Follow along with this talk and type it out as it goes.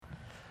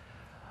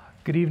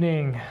Good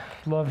evening.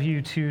 Love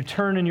you to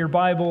turn in your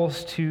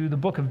Bibles to the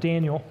book of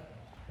Daniel.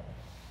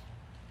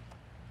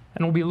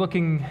 And we'll be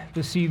looking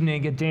this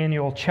evening at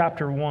Daniel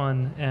chapter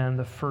 1 and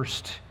the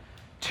first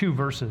two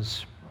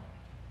verses.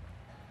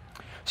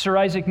 Sir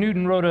Isaac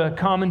Newton wrote a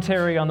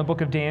commentary on the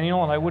book of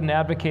Daniel, and I wouldn't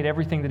advocate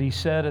everything that he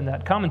said in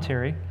that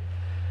commentary,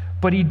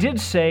 but he did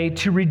say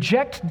to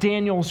reject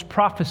Daniel's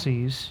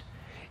prophecies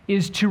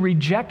is to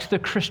reject the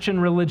Christian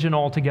religion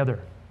altogether.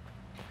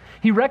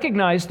 He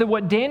recognized that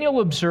what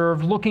Daniel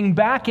observed looking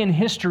back in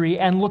history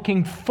and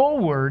looking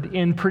forward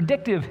in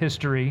predictive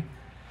history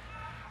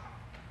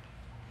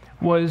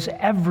was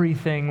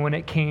everything when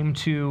it came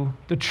to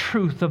the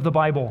truth of the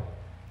Bible.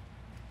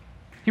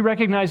 He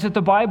recognized that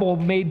the Bible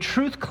made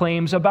truth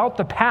claims about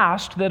the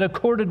past that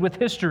accorded with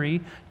history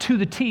to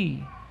the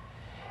T,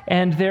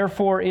 and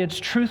therefore its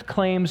truth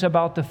claims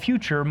about the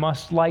future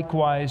must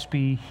likewise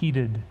be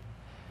heeded.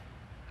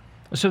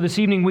 So this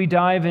evening we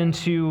dive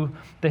into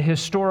the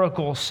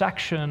historical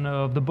section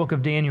of the book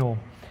of Daniel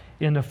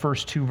in the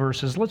first two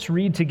verses. Let's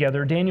read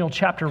together Daniel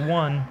chapter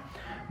 1,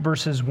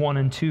 verses 1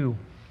 and 2.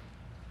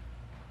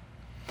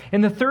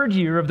 In the third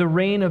year of the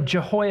reign of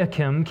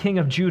Jehoiakim, king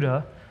of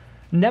Judah,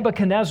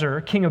 Nebuchadnezzar,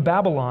 king of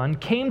Babylon,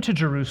 came to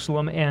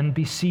Jerusalem and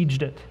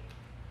besieged it.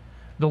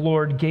 The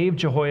Lord gave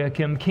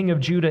Jehoiakim, king of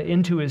Judah,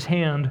 into his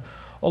hand,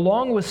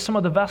 along with some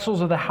of the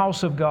vessels of the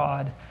house of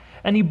God,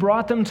 and he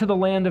brought them to the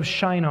land of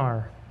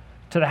Shinar,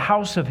 to the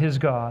house of his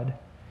God,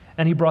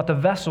 and he brought the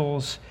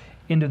vessels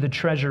into the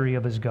treasury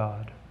of his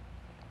God.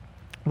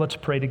 Let's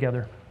pray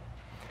together.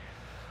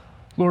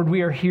 Lord,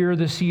 we are here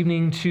this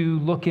evening to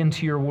look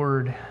into your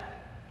word,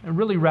 and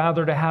really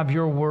rather to have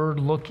your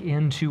word look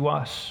into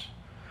us,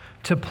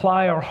 to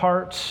ply our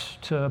hearts,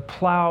 to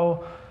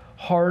plow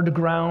hard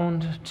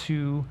ground,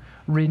 to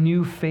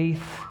renew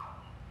faith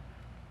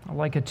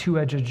like a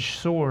two-edged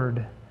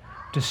sword,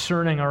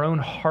 discerning our own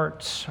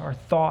hearts, our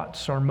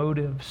thoughts, our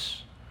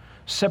motives,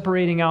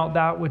 separating out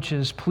that which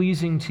is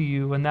pleasing to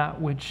you and that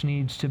which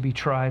needs to be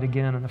tried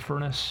again in the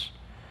furnace.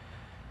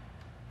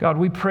 God,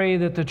 we pray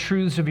that the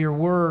truths of your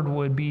word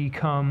would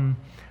become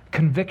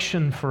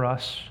conviction for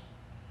us,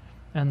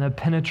 and the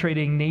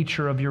penetrating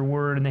nature of your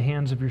word in the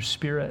hands of your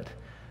Spirit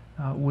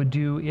would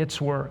do its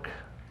work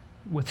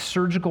with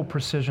surgical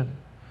precision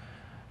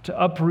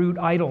to uproot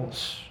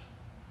idols,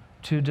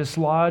 to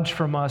dislodge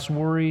from us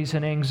worries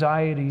and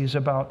anxieties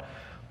about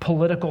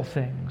political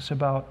things,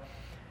 about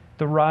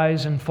the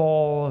rise and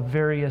fall of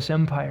various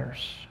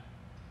empires.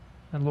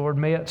 And Lord,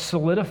 may it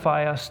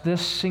solidify us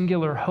this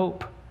singular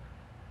hope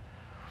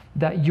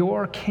that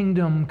your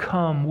kingdom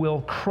come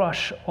will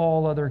crush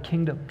all other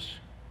kingdoms,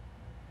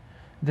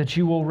 that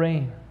you will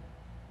reign,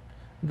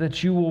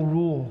 that you will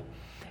rule,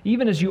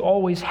 even as you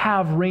always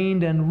have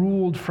reigned and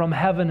ruled from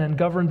heaven and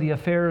governed the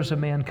affairs of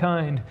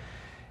mankind.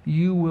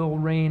 You will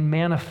reign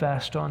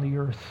manifest on the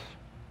earth.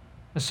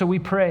 And so we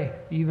pray,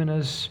 even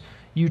as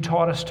you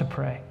taught us to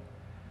pray,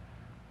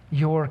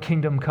 your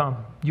kingdom come,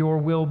 your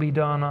will be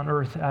done on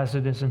earth as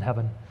it is in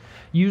heaven.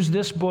 Use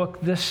this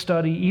book, this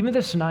study, even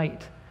this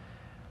night,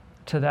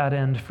 to that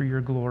end for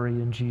your glory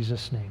in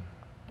Jesus' name.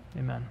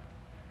 Amen.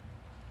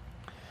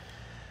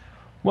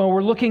 Well,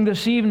 we're looking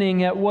this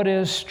evening at what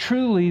is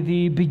truly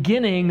the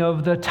beginning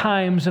of the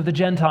times of the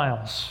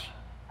Gentiles.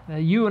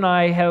 You and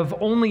I have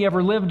only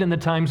ever lived in the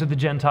times of the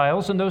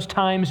Gentiles, and those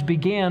times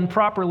began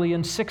properly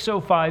in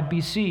 605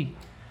 BC.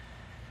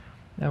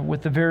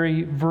 With the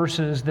very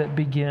verses that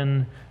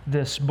begin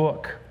this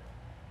book.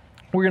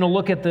 We're going to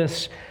look at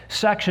this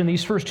section,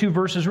 these first two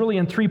verses, really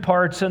in three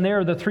parts, and they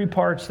are the three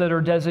parts that are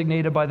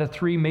designated by the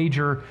three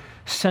major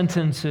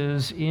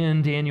sentences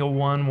in Daniel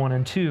 1, 1,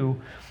 and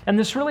 2. And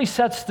this really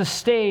sets the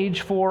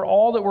stage for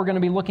all that we're going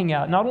to be looking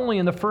at, not only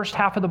in the first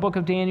half of the book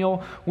of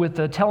Daniel with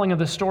the telling of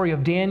the story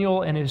of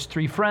Daniel and his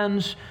three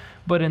friends,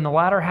 but in the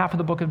latter half of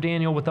the book of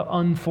Daniel with the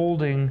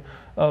unfolding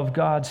of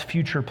God's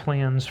future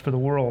plans for the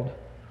world.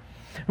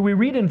 We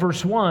read in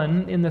verse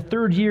 1, in the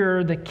third year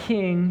of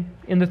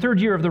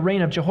the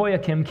reign of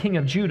Jehoiakim, king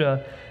of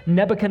Judah,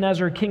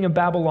 Nebuchadnezzar, king of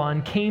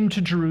Babylon, came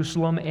to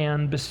Jerusalem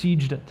and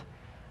besieged it.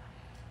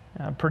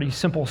 A pretty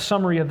simple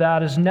summary of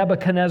that is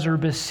Nebuchadnezzar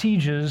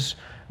besieges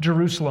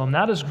Jerusalem.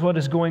 That is what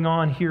is going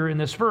on here in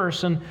this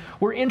verse, and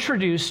we're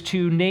introduced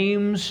to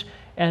names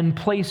and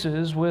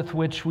places with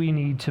which we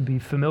need to be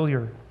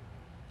familiar.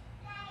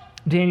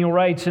 Daniel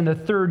writes, in the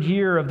third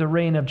year of the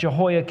reign of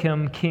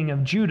Jehoiakim, king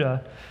of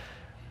Judah.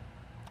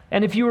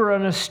 And if you were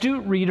an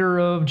astute reader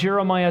of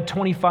Jeremiah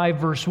 25,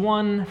 verse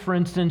 1, for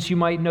instance, you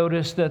might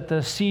notice that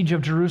the siege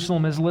of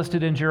Jerusalem is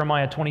listed in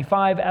Jeremiah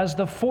 25 as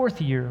the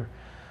fourth year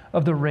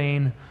of the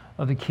reign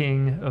of the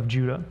king of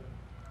Judah.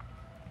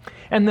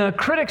 And the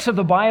critics of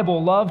the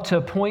Bible love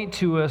to point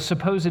to a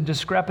supposed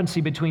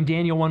discrepancy between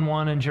Daniel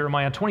 1:1 and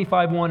Jeremiah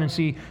 25:1 and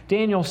see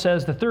Daniel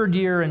says the third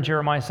year and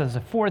Jeremiah says the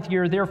fourth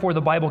year. Therefore,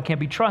 the Bible can't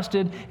be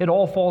trusted. It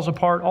all falls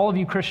apart. All of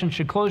you Christians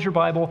should close your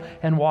Bible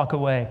and walk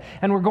away.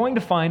 And we're going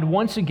to find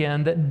once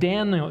again that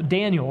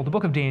Daniel, the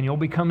book of Daniel,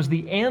 becomes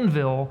the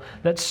anvil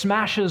that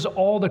smashes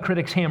all the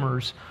critics'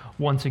 hammers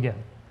once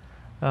again.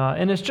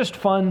 And it's just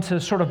fun to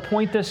sort of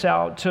point this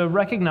out, to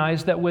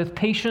recognize that with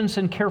patience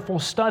and careful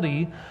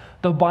study,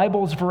 the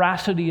Bible's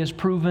veracity is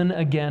proven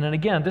again and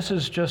again. This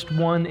is just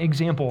one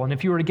example. And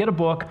if you were to get a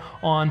book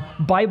on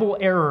Bible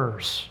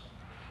errors,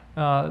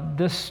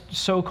 this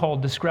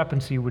so-called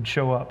discrepancy would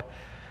show up.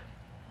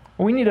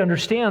 We need to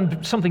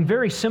understand something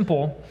very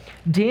simple.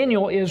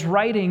 Daniel is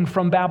writing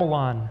from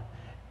Babylon,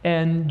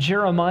 and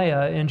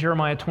Jeremiah in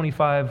Jeremiah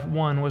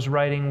 25:1 was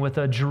writing with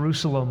a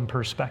Jerusalem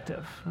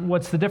perspective.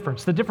 What's the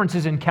difference? The difference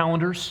is in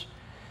calendars.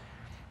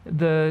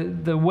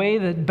 The way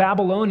that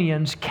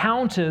Babylonians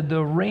counted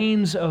the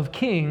reigns of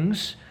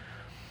kings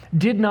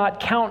did not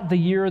count the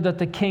year that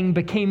the king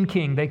became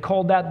king. They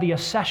called that the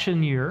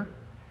accession year.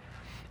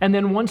 And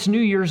then once New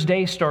Year's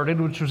Day started,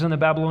 which was in the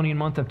Babylonian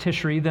month of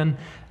Tishri, then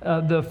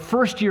the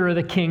first year of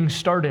the king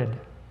started.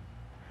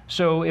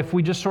 So if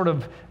we just sort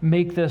of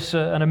make this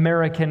an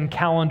American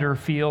calendar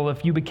feel,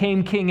 if you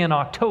became king in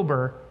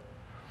October,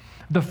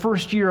 the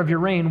first year of your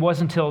reign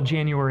wasn't until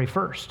January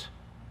 1st.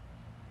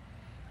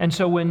 And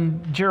so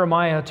when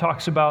Jeremiah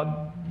talks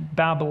about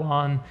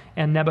Babylon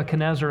and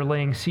Nebuchadnezzar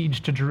laying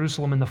siege to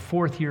Jerusalem in the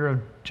 4th year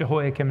of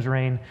Jehoiakim's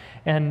reign,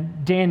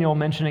 and Daniel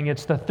mentioning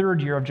it's the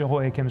 3rd year of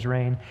Jehoiakim's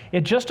reign,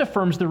 it just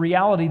affirms the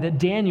reality that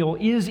Daniel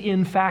is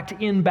in fact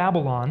in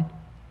Babylon,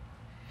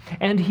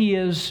 and he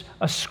is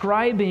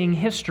describing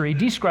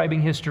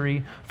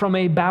history from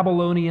a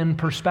Babylonian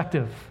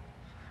perspective,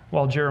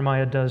 while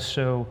Jeremiah does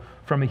so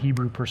from a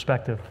Hebrew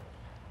perspective.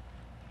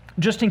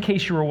 Just in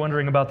case you were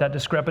wondering about that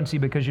discrepancy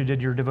because you did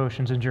your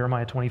devotions in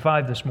Jeremiah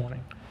 25 this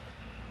morning.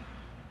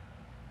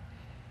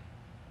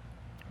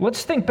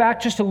 Let's think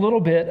back just a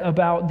little bit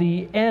about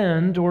the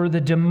end or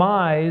the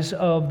demise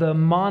of the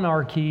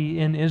monarchy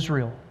in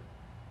Israel.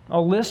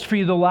 I'll list for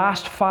you the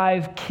last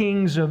 5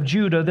 kings of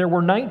Judah. There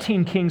were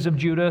 19 kings of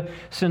Judah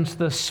since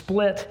the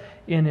split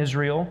in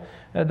Israel.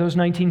 Those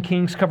 19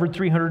 kings covered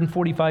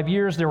 345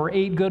 years. There were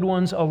 8 good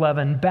ones,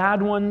 11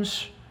 bad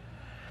ones.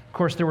 Of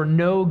course, there were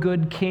no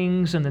good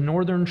kings in the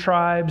northern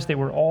tribes. They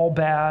were all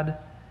bad.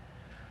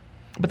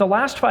 But the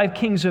last 5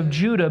 kings of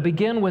Judah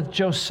begin with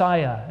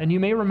Josiah. And you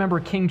may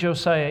remember King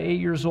Josiah, 8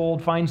 years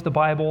old, finds the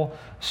Bible,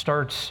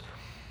 starts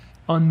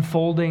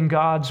unfolding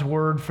God's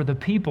word for the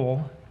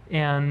people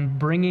and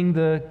bringing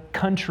the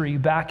country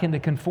back into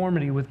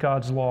conformity with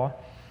God's law.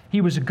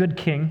 He was a good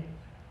king.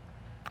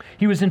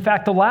 He was, in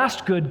fact, the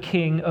last good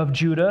king of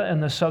Judah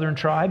and the southern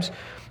tribes,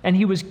 and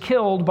he was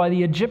killed by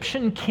the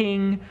Egyptian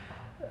king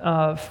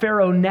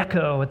Pharaoh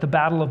Necho at the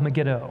Battle of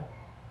Megiddo.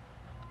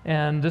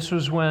 And this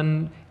was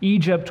when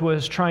Egypt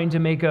was trying to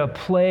make a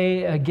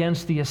play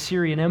against the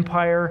Assyrian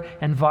Empire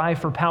and vie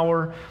for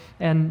power.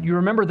 And you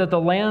remember that the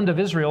land of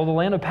Israel, the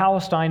land of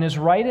Palestine, is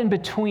right in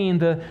between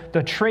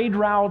the trade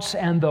routes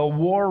and the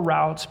war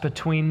routes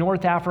between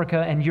North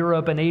Africa and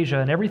Europe and Asia,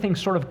 and everything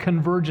sort of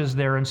converges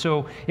there. And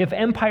so if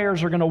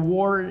empires are going to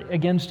war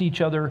against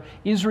each other,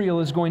 Israel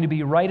is going to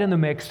be right in the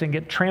mix and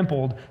get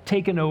trampled,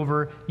 taken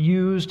over,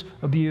 used,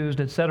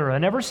 abused, etc.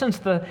 And ever since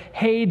the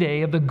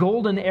heyday of the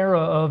golden era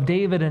of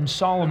David and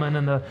Solomon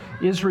and the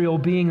Israel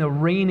being a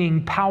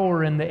reigning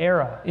power in the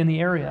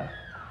area,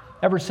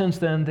 ever since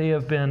then they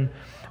have been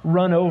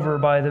run over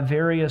by the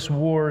various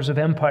wars of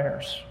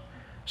empires.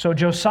 So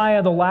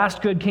Josiah, the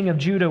last good king of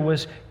Judah,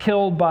 was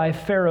killed by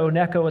Pharaoh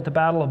Necho at the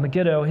Battle of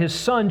Megiddo. His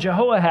son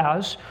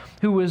Jehoahaz,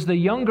 who was the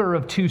younger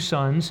of 2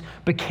 sons,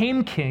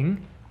 became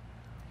king.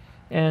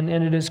 And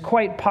it is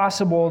quite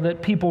possible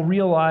that people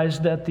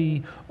realized that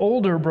the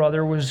older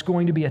brother was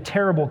going to be a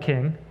terrible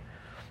king.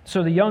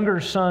 So the younger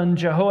son,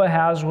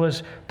 Jehoahaz,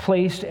 was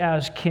placed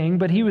as king,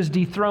 but he was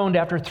dethroned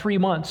after 3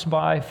 months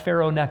by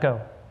Pharaoh Necho.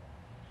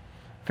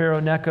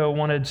 Pharaoh Necho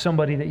wanted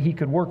somebody that he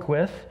could work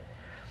with.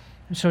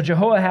 So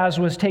Jehoahaz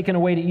was taken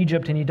away to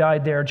Egypt and he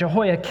died there.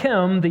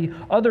 Jehoiakim, the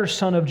other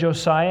son of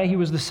Josiah, he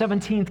was the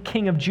 17th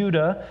king of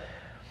Judah.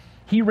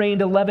 He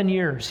reigned 11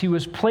 years. He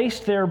was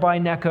placed there by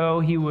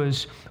Necho. He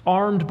was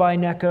armed by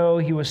Necho.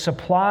 He was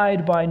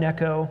supplied by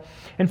Necho.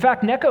 In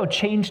fact, Necho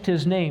changed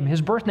his name.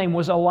 His birth name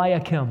was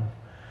Eliakim,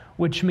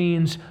 which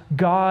means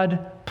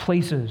God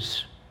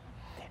places.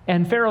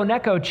 And Pharaoh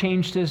Necho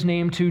changed his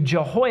name to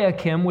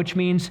Jehoiakim, which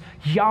means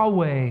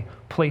Yahweh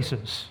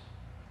places.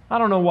 I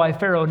don't know why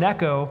Pharaoh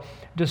Necho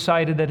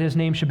decided that his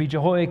name should be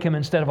Jehoiakim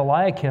instead of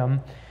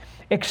Eliakim,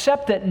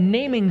 except that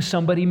naming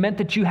somebody meant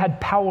that you had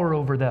power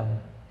over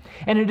them.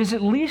 And it is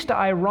at least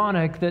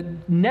ironic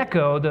that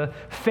Necho, the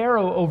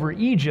Pharaoh over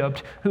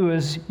Egypt, who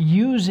is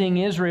using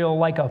Israel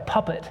like a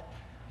puppet,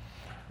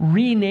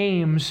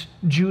 renames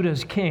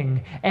Judah's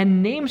king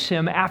and names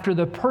him after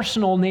the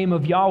personal name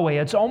of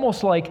Yahweh. It's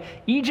almost like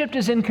Egypt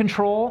is in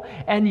control,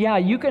 and yeah,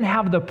 you can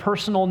have the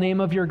personal name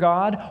of your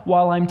God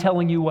while I'm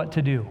telling you what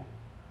to do.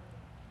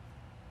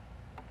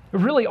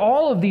 Really,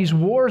 all of these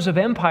wars of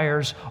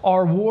empires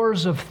are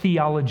wars of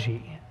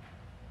theology.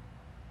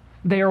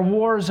 They are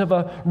wars of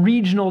a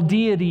regional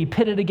deity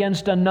pitted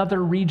against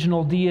another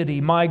regional deity.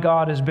 My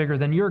God is bigger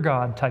than your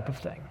God type of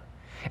thing.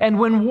 And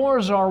when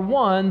wars are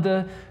won,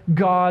 the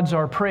gods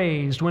are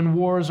praised. When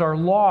wars are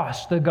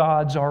lost, the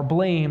gods are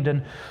blamed.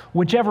 And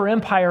whichever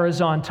empire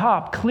is on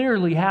top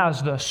clearly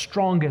has the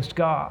strongest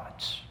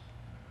gods.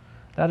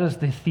 That is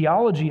the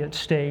theology at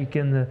stake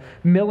in the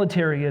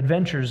military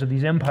adventures of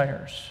these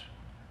empires.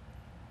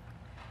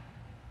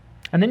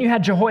 And then you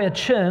had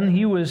Jehoiachin.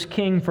 He was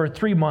king for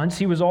 3 months.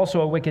 He was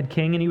also a wicked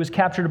king, and he was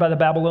captured by the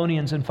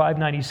Babylonians in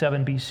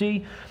 597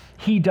 BC.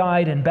 He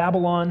died in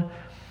Babylon.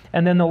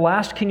 And then the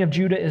last king of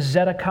Judah is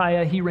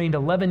Zedekiah. He reigned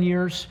 11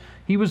 years.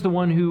 He was the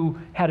one who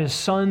had his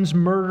sons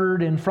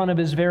murdered in front of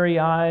his very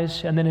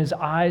eyes, and then his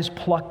eyes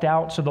plucked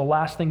out. So the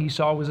last thing he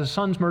saw was his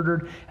sons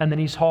murdered, and then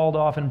he's hauled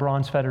off in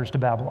bronze fetters to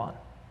Babylon.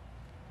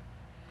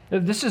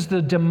 This is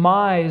the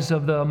demise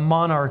of the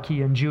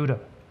monarchy in Judah.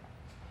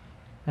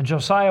 And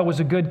Josiah was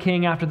a good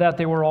king. After that,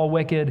 they were all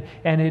wicked.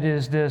 And it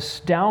is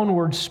this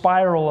downward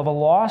spiral of a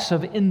loss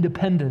of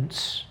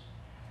independence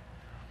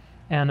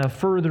and a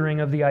furthering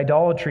of the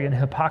idolatry and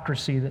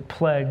hypocrisy that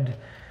plagued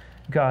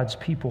God's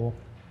people.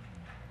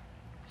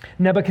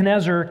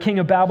 Nebuchadnezzar, king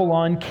of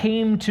Babylon,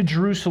 came to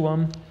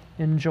Jerusalem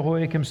in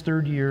Jehoiakim's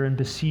 3rd year and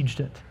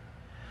besieged it.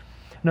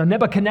 Now,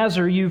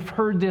 Nebuchadnezzar, you've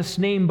heard this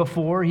name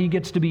before. He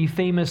gets to be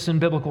famous in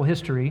biblical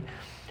history.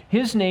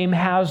 His name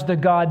has the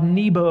god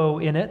Nebo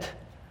in it,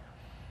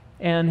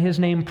 and his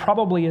name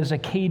probably is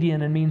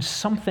Akkadian and means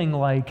something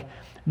like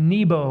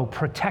Nebo,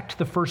 protect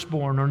the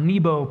firstborn, or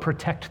Nebo,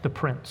 protect the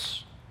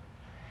prince.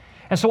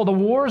 And so the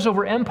wars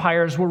over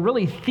empires were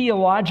really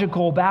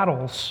theological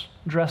battles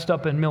dressed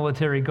up in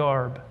military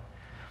garb.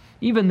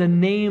 Even the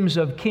names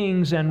of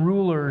kings and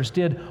rulers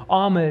did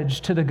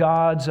homage to the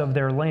gods of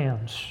their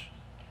lands.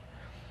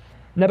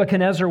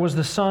 Nebuchadnezzar was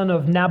the son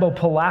of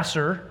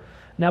Nabopolassar.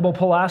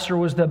 Nabopolassar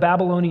was the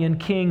Babylonian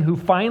king who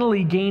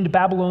finally gained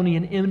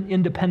Babylonian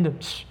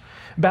independence.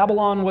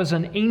 Babylon was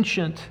an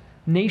ancient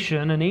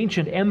nation, an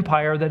ancient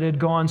empire that had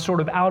gone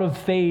sort of out of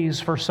phase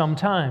for some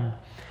time.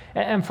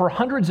 And for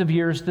hundreds of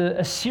years, the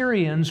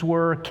Assyrians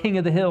were king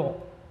of the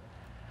hill.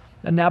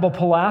 And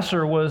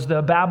Nabopolassar was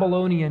the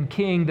Babylonian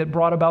king that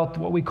brought about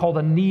what we call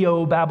the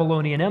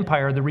Neo-Babylonian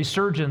Empire, the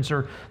resurgence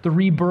or the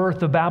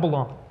rebirth of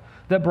Babylon,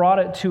 that brought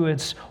it to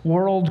its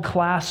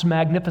world-class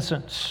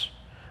magnificence.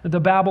 The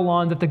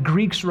Babylon that the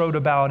Greeks wrote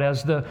about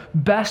as the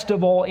best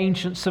of all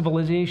ancient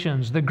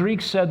civilizations. The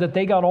Greeks said that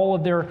they got all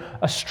of their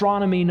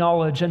astronomy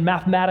knowledge and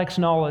mathematics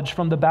knowledge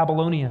from the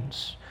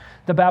Babylonians.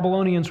 The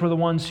Babylonians were the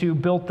ones who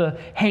built the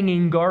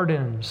Hanging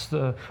Gardens,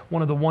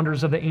 one of the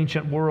wonders of the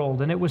ancient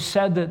world. And it was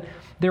said that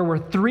there were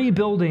 3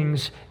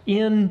 buildings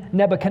in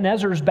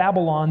Nebuchadnezzar's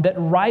Babylon that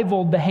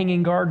rivaled the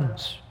Hanging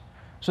Gardens.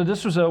 So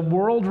this was a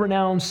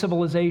world-renowned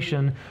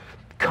civilization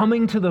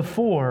coming to the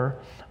fore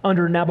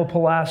under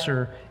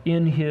Nabopolassar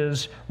in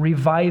his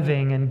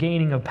reviving and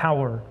gaining of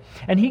power.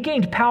 And he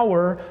gained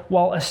power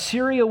while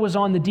Assyria was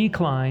on the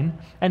decline,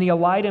 and he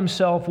allied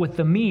himself with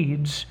the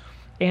Medes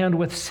and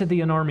with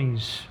Scythian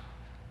armies.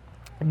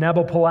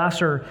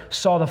 Nabopolassar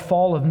saw the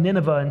fall of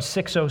Nineveh in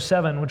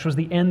 607, which was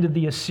the end of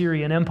the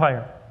Assyrian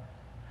Empire.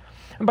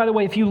 And by the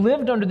way, if you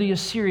lived under the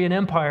Assyrian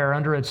Empire,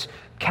 under its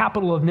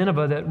capital of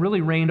Nineveh that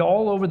really reigned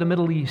all over the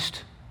Middle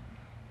East,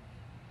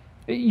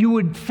 you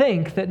would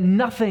think that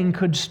nothing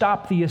could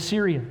stop the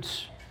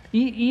Assyrians.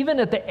 Even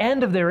at the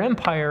end of their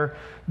empire,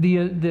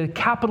 the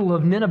capital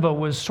of Nineveh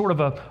was sort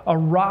of a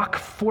rock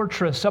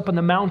fortress up in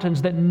the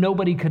mountains that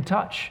nobody could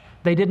touch.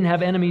 They didn't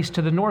have enemies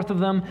to the north of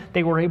them.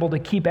 They were able to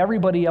keep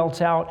everybody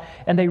else out,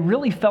 and they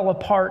really fell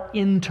apart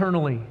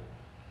internally.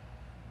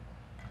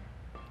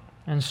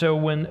 And so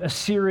when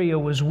Assyria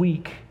was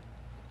weak,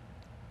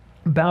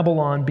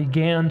 Babylon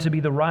began to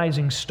be the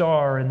rising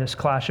star in this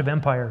clash of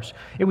empires.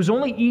 It was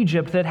only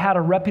Egypt that had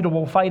a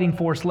reputable fighting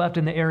force left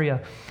in the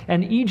area.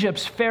 And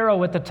Egypt's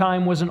pharaoh at the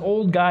time was an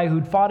old guy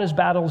who'd fought his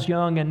battles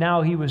young, and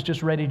now he was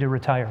just ready to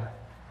retire.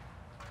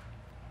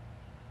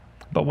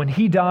 But when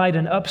he died,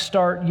 an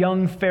upstart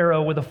young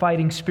pharaoh with a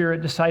fighting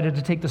spirit decided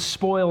to take the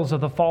spoils of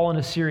the fallen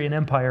Assyrian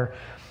Empire.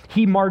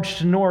 He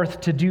marched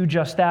north to do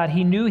just that.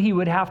 He knew he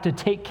would have to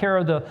take care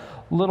of the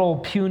little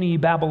puny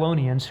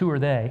Babylonians. Who are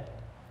they?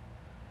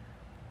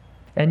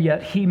 And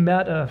yet he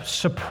met a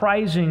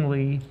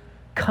surprisingly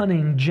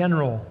cunning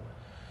general.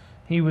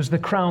 He was the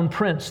crown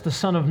prince, the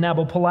son of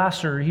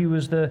Nabopolassar. He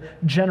was the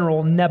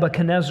general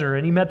Nebuchadnezzar,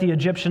 and he met the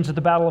Egyptians at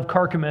the Battle of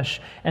Carchemish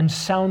and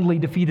soundly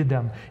defeated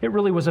them. It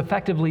really was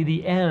effectively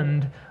the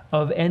end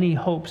of any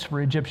hopes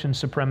for Egyptian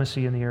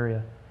supremacy in the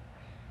area.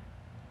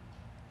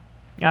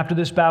 After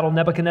this battle,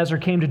 Nebuchadnezzar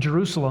came to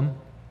Jerusalem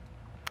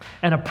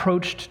and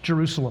approached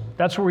Jerusalem.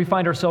 That's where we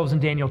find ourselves in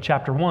Daniel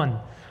chapter 1.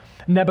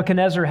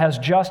 Nebuchadnezzar has,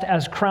 just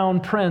as crown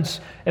prince,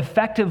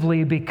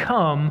 effectively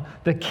become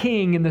the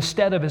king in the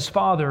stead of his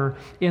father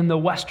in the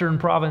western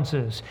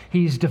provinces.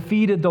 He's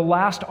defeated the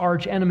last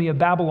arch enemy of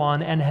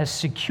Babylon and has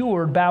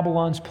secured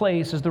Babylon's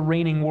place as the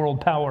reigning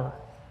world power.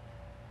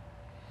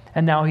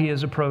 And now he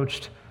has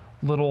approached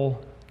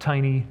little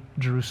tiny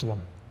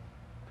Jerusalem.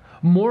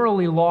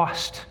 Morally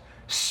lost,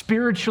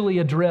 spiritually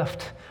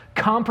adrift,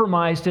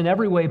 compromised in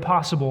every way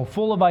possible,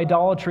 full of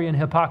idolatry and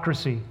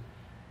hypocrisy.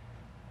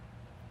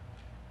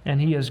 And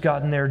he has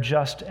gotten there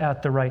just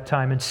at the right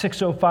time. In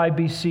 605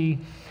 BC,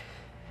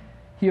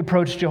 he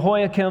approached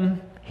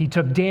Jehoiakim. He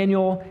took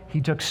Daniel. He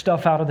took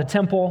stuff out of the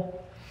temple.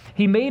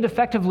 He made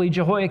effectively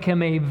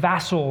Jehoiakim a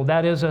vassal,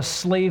 that is, a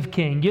slave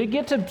king. You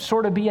get to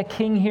sort of be a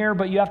king here,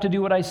 but you have to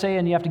do what I say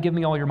and you have to give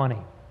me all your money.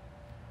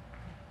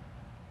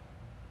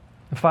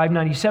 In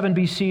 597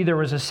 BC, there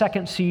was a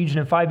second siege, and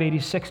in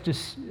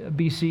 586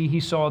 BC, he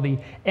saw the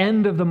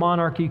end of the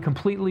monarchy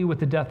completely with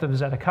the death of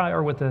Zedekiah,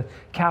 or with the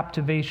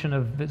captivation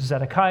of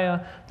Zedekiah,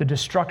 the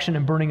destruction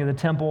and burning of the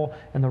temple,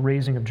 and the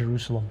razing of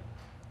Jerusalem.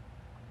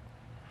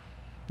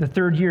 The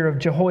third year of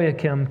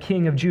Jehoiakim,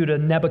 king of Judah,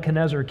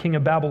 Nebuchadnezzar, king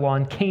of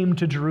Babylon, came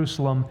to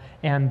Jerusalem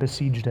and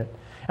besieged it.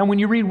 And when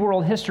you read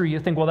world history, you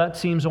think, well, that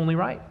seems only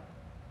right.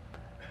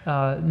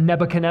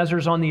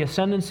 Nebuchadnezzar's on the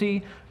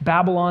ascendancy,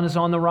 Babylon is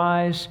on the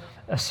rise,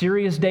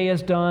 Assyria's day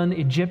is done,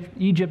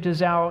 Egypt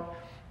is out,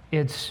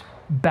 it's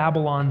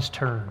Babylon's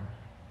turn.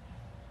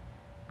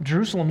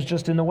 Jerusalem's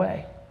just in the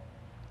way.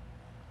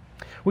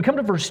 We come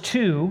to verse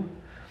 2,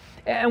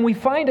 and we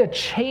find a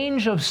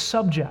change of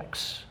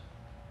subjects.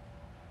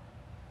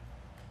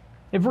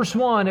 In verse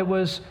 1, it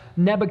was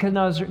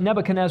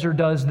Nebuchadnezzar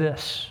does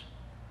this.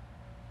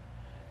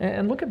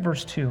 And look at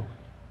verse 2.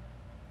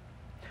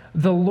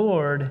 The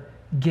Lord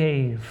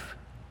gave.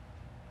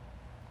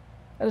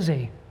 That is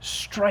a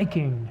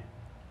striking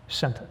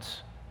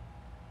sentence.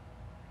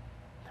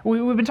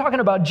 We've been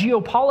talking about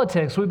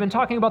geopolitics. We've been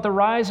talking about the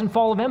rise and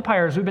fall of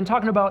empires. We've been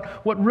talking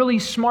about what really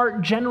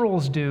smart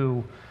generals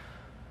do.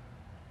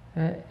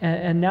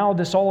 And now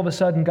this all of a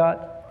sudden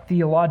got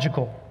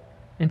theological.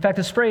 In fact,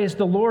 this phrase,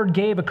 the Lord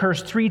gave,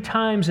 occurs 3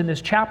 times in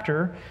this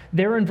chapter.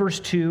 There in verse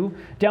 2,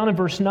 down in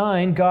verse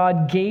 9,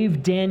 God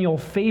gave Daniel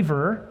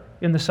favor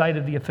in the sight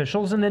of the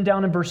officials. And then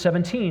down in verse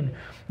 17,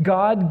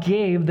 God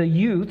gave the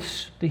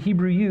youths, the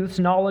Hebrew youths,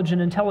 knowledge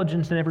and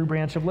intelligence in every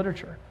branch of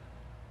literature.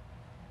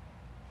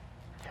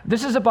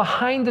 This is a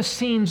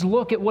behind-the-scenes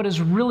look at what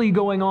is really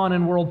going on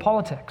in world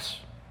politics.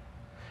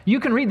 You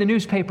can read the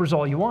newspapers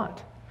all you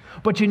want,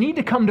 but you need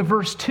to come to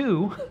verse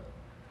 2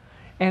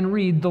 and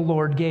read the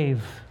Lord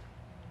gave.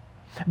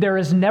 There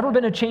has never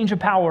been a change of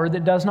power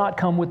that does not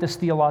come with this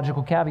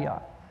theological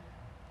caveat.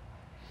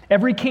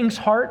 Every king's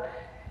heart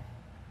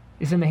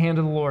is in the hand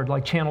of the Lord,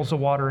 like channels of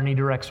water, and he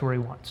directs where he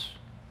wants.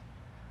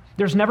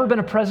 There's never been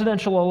a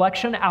presidential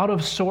election out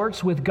of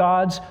sorts with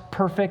God's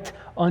perfect,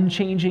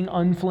 unchanging,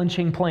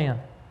 unflinching plan.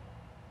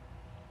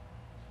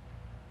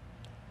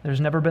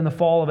 There's never been the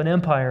fall of an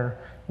empire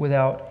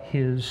without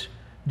his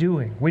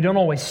doing. We don't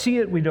always see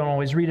it. We don't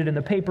always read it in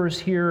the papers.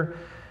 Here,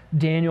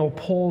 Daniel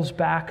pulls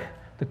back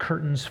the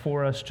curtains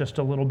for us just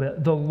a little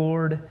bit. The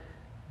Lord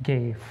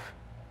gave.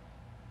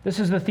 This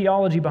is the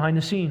theology behind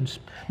the scenes.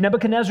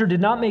 Nebuchadnezzar did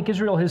not make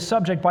Israel his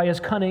subject by his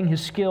cunning,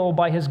 his skill,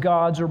 by his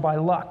gods, or by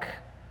luck.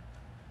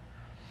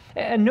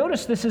 And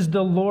notice this is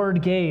the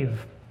Lord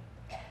gave.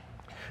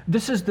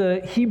 This is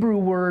the Hebrew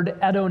word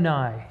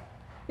Adonai.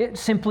 It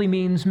simply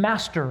means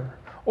master,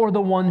 or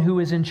the one who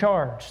is in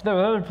charge. There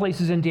are other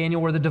places in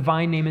Daniel where the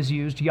divine name is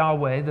used,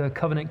 Yahweh, the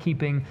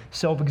covenant-keeping,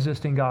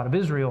 self-existing God of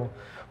Israel.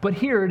 But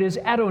here it is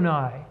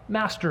Adonai,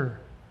 master.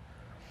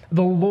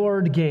 The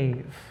Lord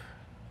gave.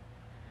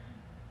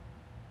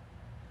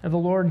 And the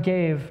Lord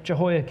gave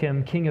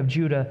Jehoiakim, king of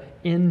Judah,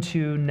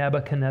 into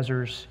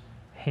Nebuchadnezzar's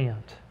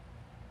hand.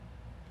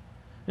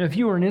 Now, if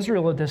you were in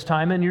Israel at this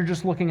time and you're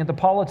just looking at the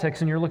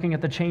politics and you're looking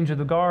at the change of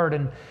the guard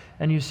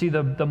and you see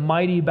the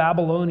mighty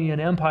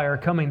Babylonian Empire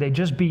coming, they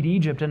just beat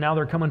Egypt and now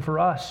they're coming for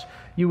us,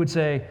 you would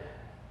say,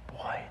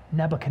 boy,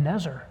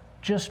 Nebuchadnezzar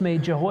just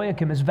made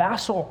Jehoiakim his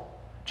vassal,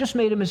 just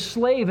made him his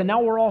slave, and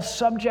now we're all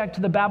subject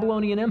to the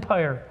Babylonian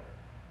Empire.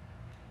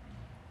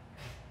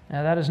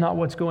 Now, that is not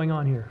what's going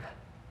on here.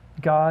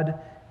 God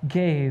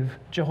gave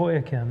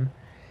Jehoiakim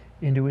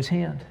into his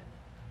hand.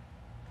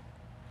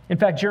 In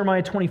fact,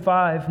 Jeremiah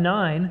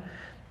 25:9,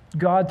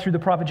 God, through the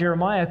prophet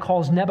Jeremiah,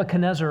 calls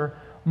Nebuchadnezzar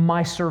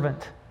my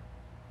servant.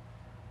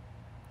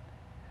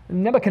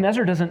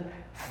 Nebuchadnezzar doesn't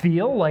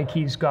feel like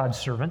he's God's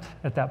servant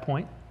at that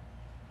point.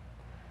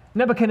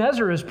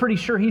 Nebuchadnezzar is pretty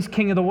sure he's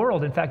king of the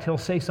world. In fact, he'll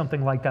say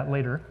something like that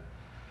later.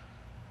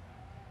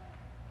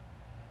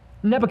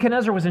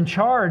 Nebuchadnezzar was in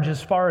charge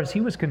as far as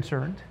he was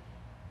concerned.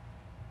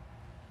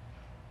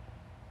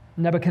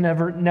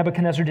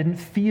 Nebuchadnezzar didn't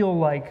feel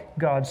like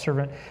God's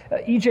servant.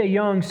 E.J.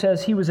 Young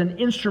says he was an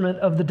instrument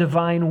of the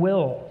divine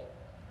will.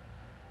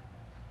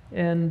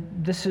 And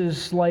this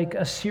is like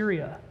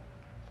Assyria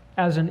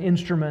as an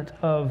instrument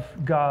of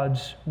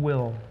God's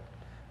will.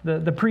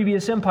 The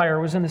previous empire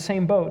was in the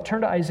same boat.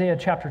 Turn to Isaiah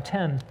chapter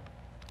 10.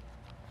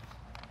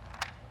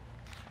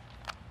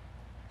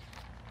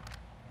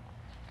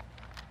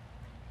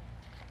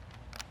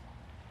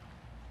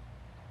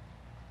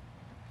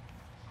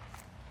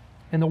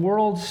 In the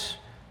world's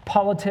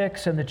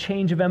politics and the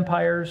change of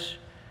empires,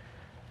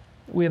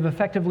 we have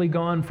effectively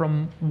gone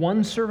from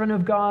one servant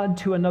of God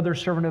to another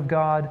servant of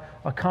God,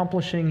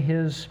 accomplishing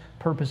his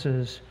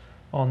purposes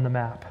on the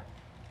map.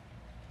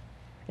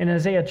 In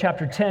Isaiah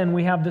chapter 10,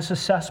 we have this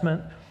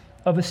assessment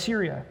of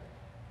Assyria.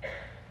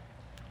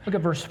 Look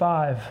at verse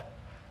 5.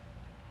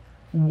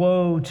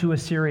 woe to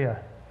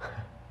Assyria.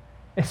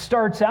 It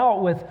starts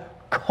out with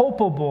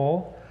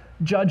culpable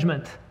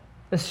judgment.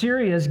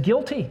 Assyria is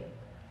guilty.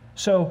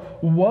 So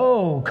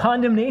woe,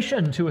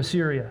 condemnation to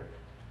Assyria.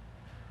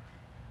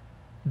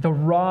 The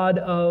rod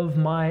of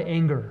my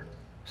anger,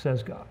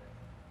 says God.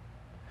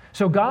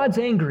 So God's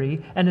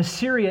angry, and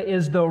Assyria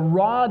is the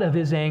rod of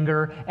his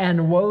anger,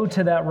 and woe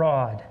to that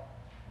rod.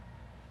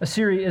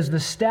 Assyria is the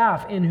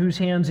staff in whose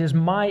hands is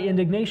my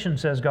indignation,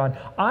 says God.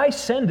 I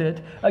send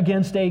it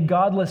against a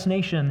godless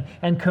nation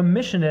and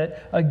commission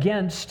it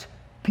against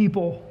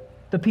people,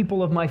 the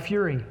people of my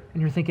fury.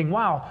 And you're thinking,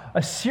 wow,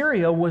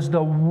 Assyria was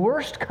the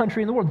worst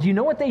country in the world. Do you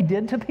know what they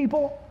did to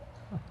people?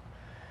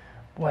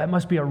 Boy, that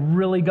must be a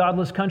really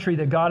godless country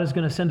that God is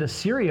going to send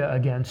Assyria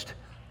against.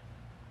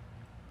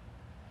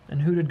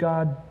 And who did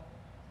God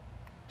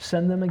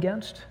send them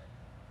against?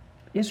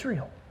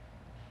 Israel.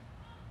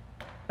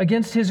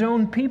 Against his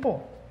own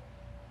people.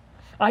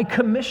 I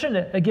commission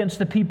it against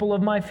the people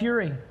of my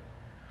fury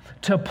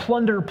to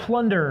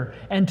plunder,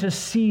 and to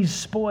seize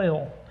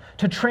spoil,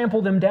 to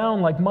trample them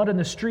down like mud in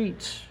the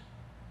streets.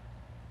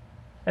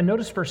 And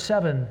notice verse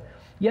 7,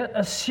 yet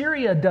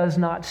Assyria does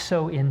not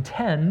so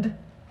intend,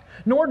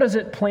 nor does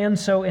it plan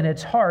so in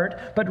its heart,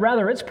 but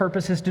rather its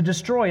purpose is to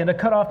destroy and to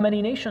cut off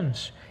many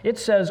nations. It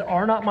says,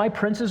 are not my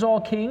princes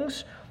all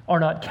kings? Are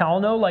not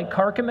Calno like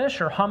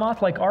Carchemish, or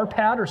Hamath like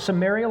Arpad, or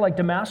Samaria like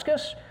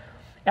Damascus?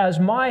 As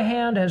my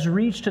hand has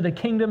reached to the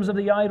kingdoms of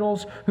the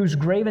idols, whose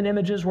graven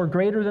images were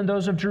greater than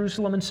those of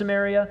Jerusalem and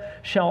Samaria,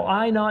 shall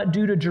I not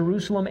do to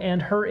Jerusalem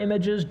and her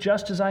images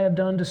just as I have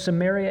done to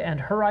Samaria and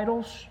her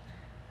idols?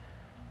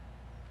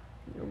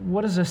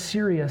 What is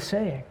Assyria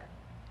saying?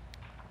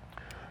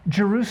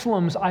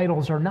 Jerusalem's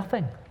idols are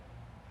nothing.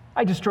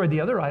 I destroyed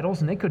the other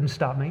idols and they couldn't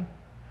stop me.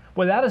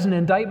 Well, that is an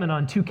indictment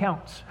on 2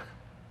 counts.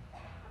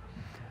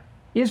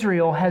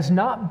 Israel has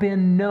not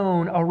been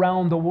known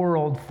around the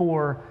world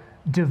for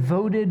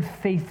devoted,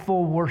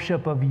 faithful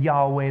worship of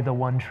Yahweh, the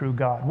one true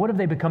God. What have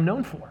they become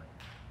known for?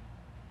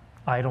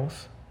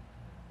 Idols,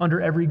 under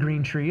every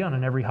green tree,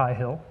 on every high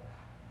hill,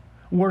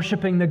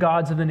 worshiping the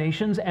gods of the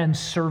nations and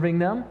serving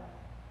them.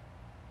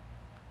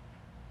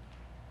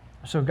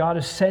 So God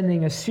is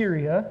sending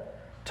Assyria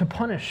to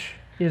punish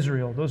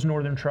Israel, those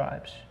northern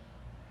tribes.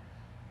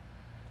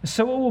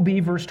 So it will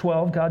be, verse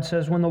 12, God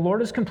says, when the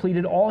Lord has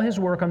completed all his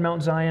work on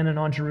Mount Zion and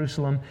on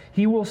Jerusalem,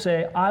 he will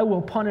say, I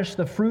will punish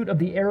the fruit of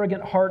the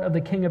arrogant heart of the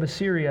king of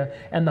Assyria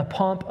and the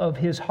pomp of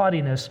his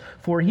haughtiness.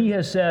 For he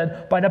has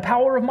said, by the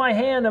power of my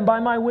hand and by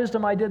my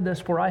wisdom I did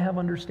this, for I have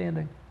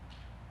understanding.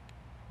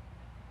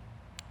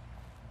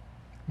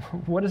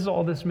 What does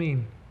all this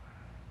mean?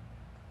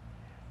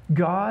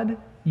 God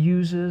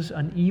uses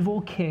an evil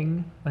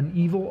king, an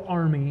evil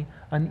army,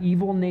 an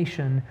evil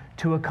nation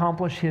to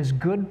accomplish his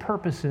good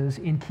purposes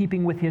in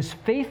keeping with his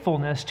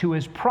faithfulness to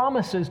his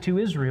promises to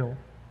Israel.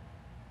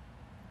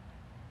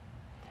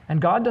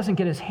 And God doesn't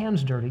get his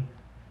hands dirty.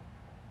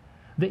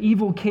 The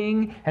evil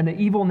king and the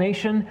evil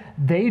nation,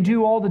 they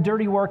do all the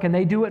dirty work and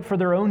they do it for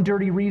their own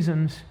dirty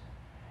reasons.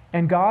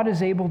 And God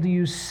is able to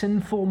use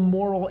sinful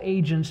moral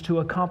agents to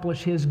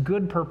accomplish his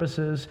good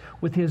purposes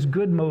with his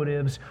good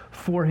motives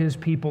for his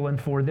people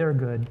and for their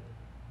good,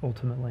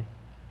 ultimately.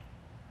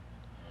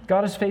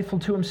 God is faithful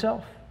to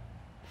himself.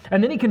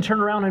 And then he can turn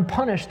around and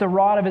punish the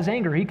rod of his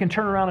anger. He can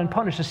turn around and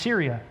punish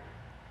Assyria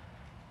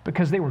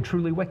because they were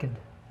truly wicked.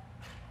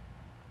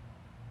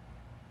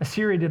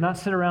 Assyria did not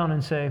sit around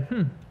and say,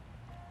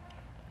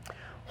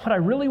 what I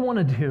really want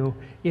to do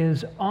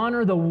is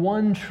honor the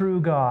one true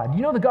God.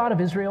 You know the God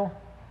of Israel?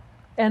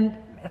 And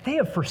if they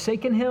have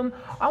forsaken him,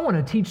 I want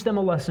to teach them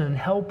a lesson and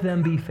help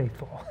them be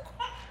faithful.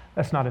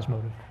 That's not his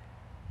motive.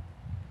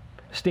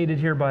 Stated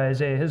here by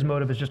Isaiah, his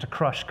motive is just to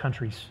crush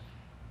countries.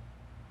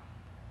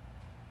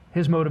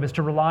 His motive is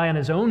to rely on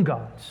his own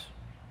gods,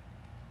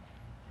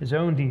 his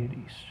own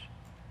deities,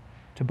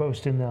 to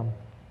boast in them.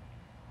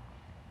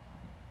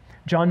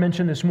 John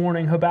mentioned this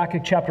morning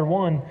Habakkuk chapter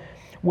 1,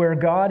 where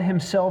God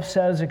himself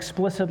says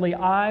explicitly,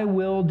 I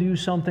will do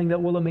something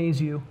that will amaze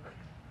you.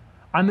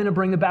 I'm going to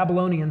bring the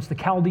Babylonians, the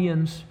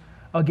Chaldeans,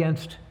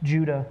 against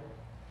Judah.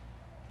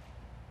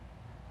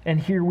 And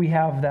here we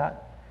have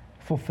that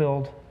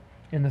fulfilled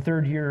in the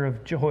 3rd year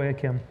of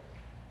Jehoiakim.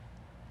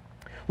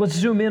 Let's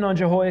zoom in on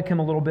Jehoiakim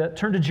a little bit.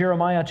 Turn to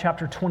Jeremiah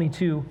chapter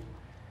 22.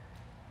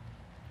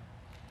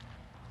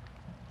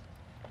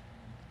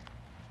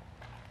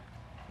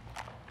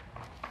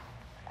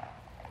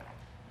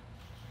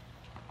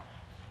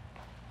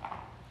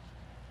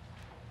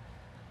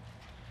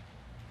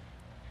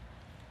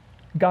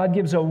 God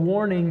gives a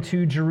warning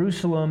to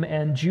Jerusalem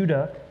and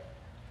Judah.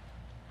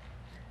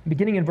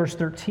 Beginning in verse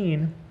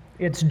 13,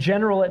 it's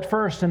general at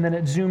first, and then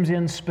it zooms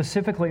in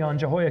specifically on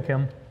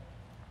Jehoiakim.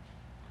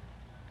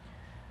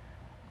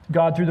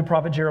 God, through the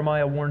prophet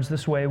Jeremiah, warns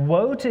this way,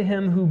 woe to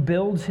him who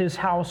builds his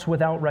house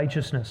without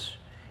righteousness,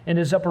 and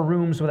his upper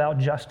rooms without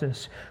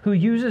justice, who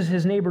uses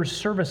his neighbor's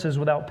services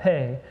without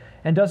pay,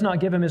 and does not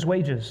give him his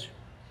wages,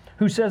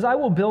 who says, I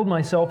will build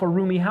myself a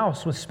roomy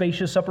house with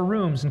spacious upper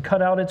rooms and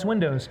cut out its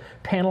windows,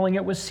 paneling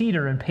it with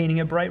cedar and painting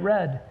it bright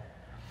red.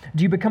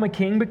 Do you become a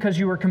king because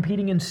you are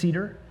competing in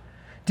cedar?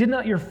 Did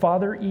not your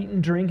father eat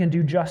and drink and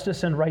do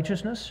justice and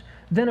righteousness?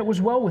 Then it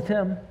was well with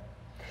him.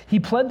 He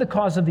pled the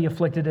cause of the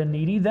afflicted and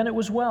needy, then it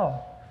was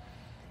well.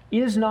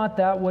 Is not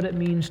that what it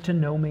means to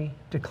know me,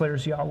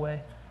 declares Yahweh?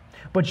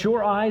 But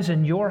your eyes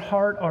and your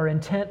heart are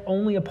intent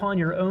only upon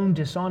your own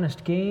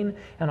dishonest gain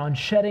and on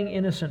shedding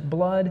innocent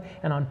blood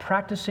and on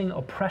practicing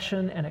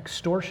oppression and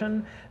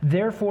extortion.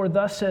 Therefore,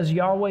 thus says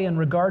Yahweh in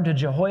regard to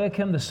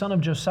Jehoiakim, the son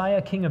of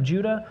Josiah, king of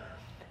Judah,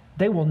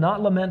 they will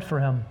not lament for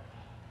him.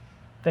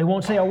 They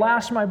won't say,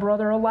 alas, my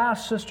brother,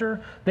 alas,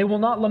 sister. They will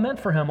not lament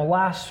for him,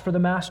 alas for the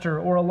master,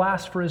 or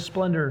alas for his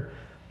splendor.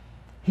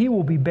 He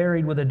will be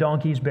buried with a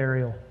donkey's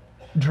burial,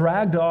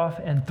 dragged off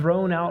and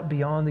thrown out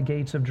beyond the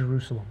gates of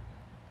Jerusalem.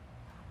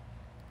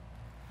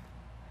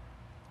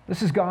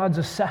 This is God's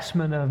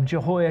assessment of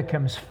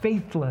Jehoiakim's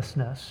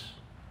faithlessness,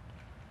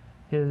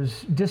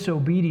 his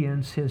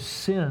disobedience, his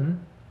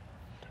sin,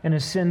 and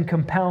his sin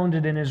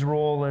compounded in his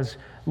role as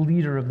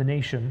leader of the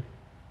nation.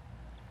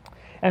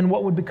 And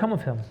what would become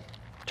of him?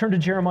 Turn to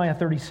Jeremiah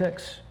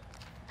 36.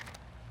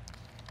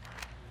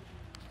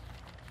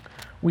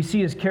 We see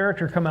his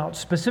character come out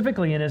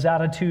specifically in his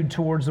attitude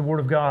towards the Word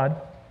of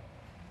God.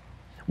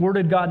 Word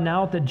had gotten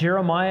out that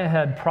Jeremiah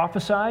had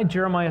prophesied.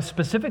 Jeremiah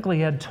specifically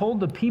had told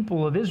the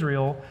people of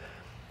Israel,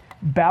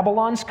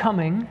 Babylon's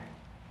coming,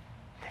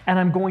 and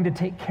I'm going to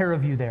take care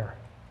of you there.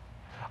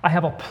 I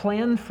have a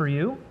plan for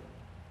you,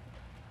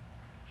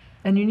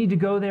 and you need to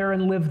go there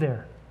and live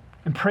there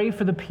and pray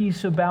for the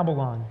peace of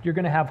Babylon. You're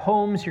going to have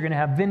homes, you're going to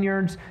have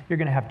vineyards, you're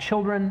going to have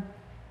children.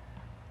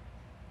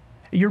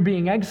 You're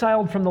being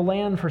exiled from the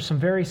land for some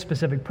very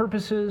specific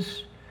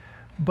purposes,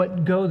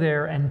 but go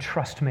there and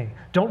trust me.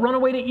 Don't run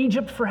away to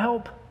Egypt for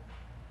help.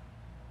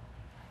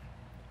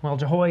 Well,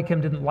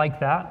 Jehoiakim didn't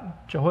like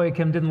that.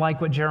 Jehoiakim didn't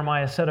like what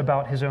Jeremiah said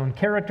about his own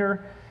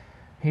character.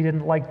 He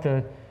didn't like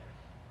the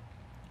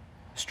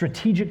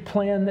strategic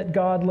plan that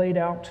God laid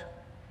out.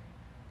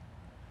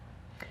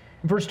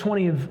 In verse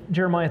 20 of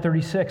Jeremiah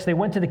 36, they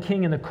went to the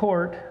king in the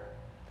court,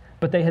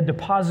 but they had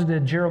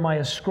deposited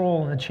Jeremiah's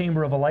scroll in the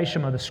chamber of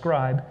Elishama the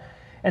scribe,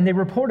 and they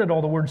reported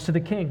all the words to the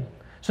king.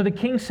 So the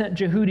king sent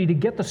Jehudi to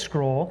get the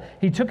scroll.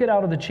 He took it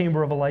out of the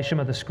chamber of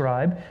Elishama the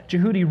scribe.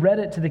 Jehudi read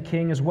it to the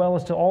king as well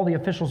as to all the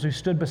officials who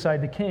stood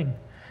beside the king.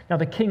 Now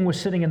the king was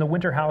sitting in the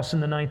winter house in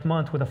the 9th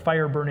month with a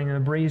fire burning in the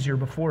brazier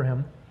before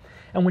him.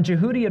 And when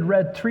Jehudi had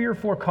read 3 or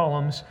 4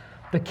 columns,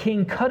 the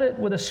king cut it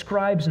with a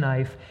scribe's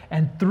knife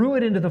and threw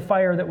it into the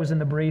fire that was in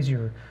the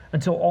brazier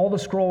until all the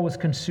scroll was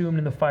consumed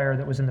in the fire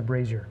that was in the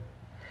brazier.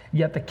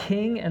 Yet the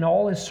king and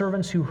all his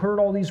servants who heard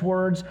all these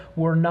words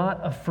were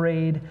not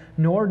afraid,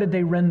 nor did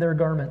they rend their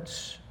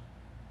garments.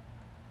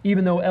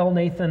 Even though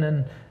Elnathan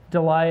and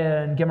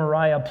Delaiah and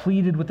Gemariah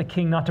pleaded with the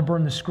king not to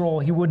burn the scroll,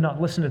 he would not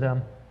listen to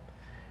them.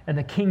 And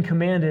the king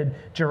commanded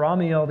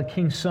Jerahmeel, the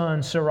king's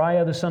son,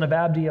 Sariah, the son of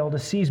Abdiel, to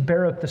seize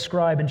Baruch the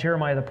scribe and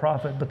Jeremiah the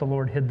prophet, but the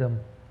Lord hid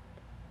them.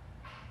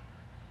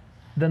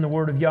 Then the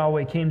word of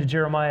Yahweh came to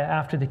Jeremiah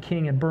after the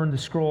king had burned the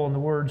scroll and the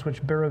words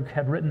which Baruch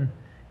had written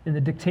in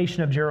the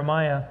dictation of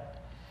Jeremiah.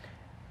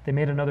 They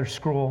made another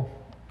scroll.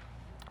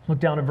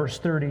 Look down at verse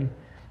 30.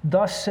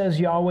 Thus says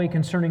Yahweh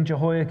concerning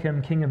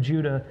Jehoiakim, king of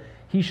Judah,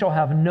 he shall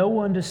have no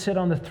one to sit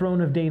on the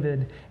throne of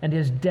David, and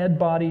his dead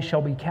body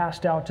shall be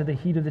cast out to the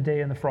heat of the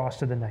day and the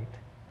frost of the night.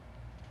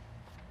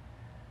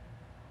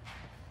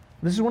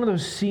 This is one of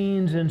those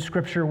scenes in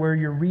Scripture where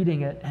you're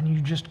reading it and you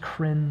just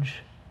cringe.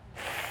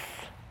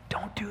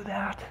 Don't do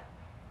that.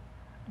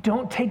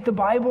 Don't take the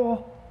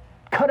Bible,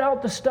 cut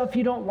out the stuff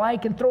you don't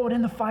like and throw it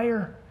in the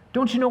fire.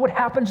 Don't you know what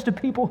happens to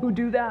people who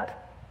do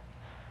that?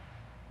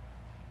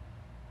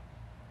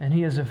 And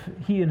he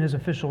and his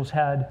officials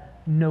had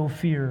no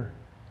fear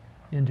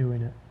in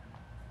doing it.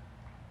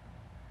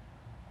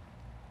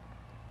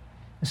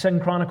 2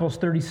 Chronicles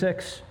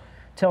 36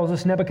 tells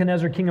us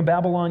Nebuchadnezzar, king of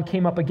Babylon,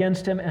 came up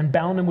against him and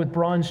bound him with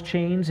bronze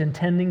chains,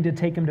 intending to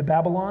take him to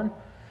Babylon.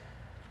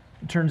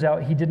 It turns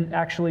out he didn't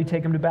actually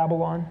take him to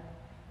Babylon.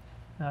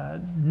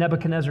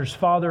 Nebuchadnezzar's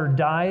father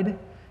died,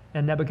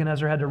 and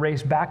Nebuchadnezzar had to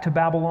race back to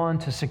Babylon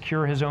to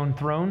secure his own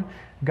throne.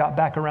 Got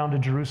back around to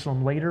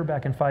Jerusalem later,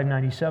 back in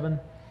 597.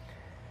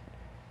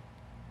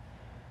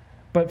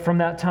 But from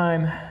that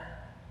time,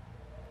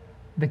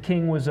 the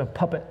king was a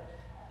puppet,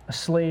 a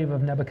slave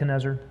of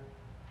Nebuchadnezzar.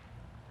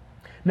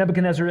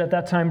 Nebuchadnezzar at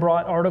that time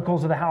brought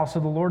articles of the house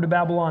of the Lord to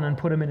Babylon and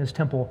put them in his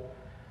temple.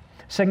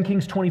 2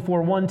 Kings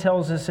 24:1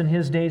 tells us in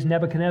his days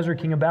Nebuchadnezzar,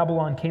 king of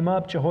Babylon, came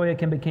up.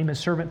 Jehoiakim became his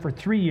servant for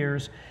 3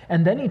 years,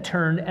 and then he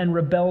turned and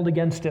rebelled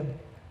against him.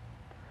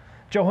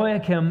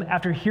 Jehoiakim,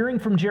 after hearing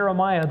from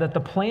Jeremiah that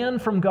the plan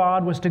from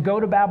God was to go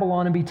to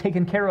Babylon and be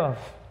taken care of.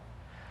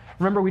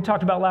 Remember, we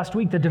talked about last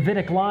week, the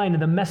Davidic line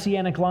and the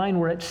Messianic line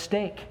were at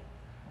stake.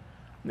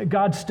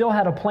 God still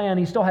had a plan.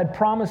 He still had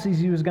promises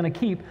he was going to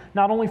keep,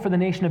 not only for the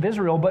nation of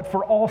Israel, but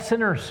for all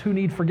sinners who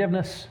need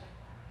forgiveness.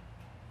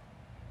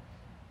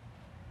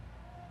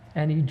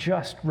 And he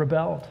just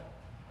rebelled,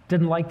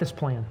 didn't like this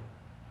plan.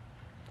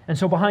 And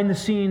so behind the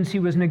scenes, he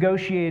was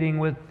negotiating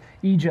with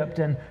Egypt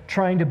and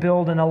trying to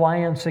build an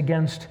alliance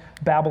against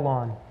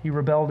Babylon. He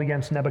rebelled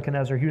against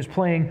Nebuchadnezzar. He was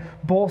playing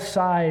both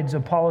sides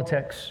of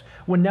politics.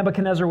 When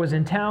Nebuchadnezzar was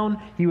in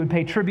town, he would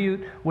pay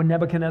tribute. When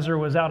Nebuchadnezzar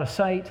was out of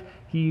sight,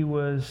 he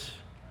was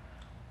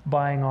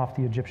buying off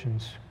the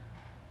Egyptians.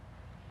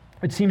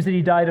 It seems that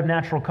he died of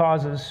natural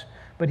causes,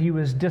 but he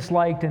was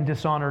disliked and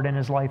dishonored in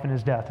his life and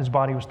his death. His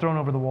body was thrown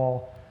over the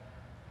wall.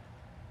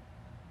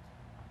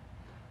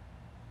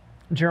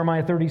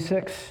 Jeremiah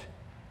 36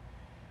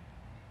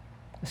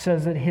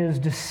 says that his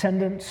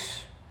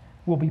descendants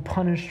will be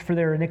punished for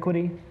their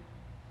iniquity,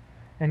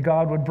 and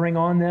God would bring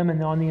on them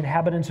and on the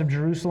inhabitants of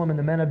Jerusalem and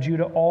the men of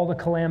Judah all the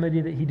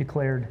calamity that he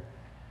declared,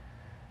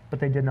 but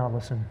they did not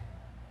listen.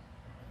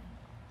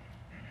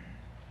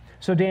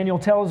 So Daniel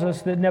tells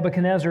us that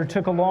Nebuchadnezzar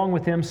took along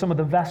with him some of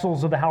the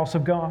vessels of the house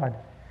of God.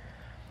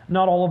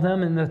 Not all of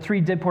them. In the 3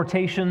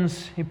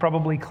 deportations, he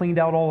probably cleaned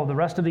out all of the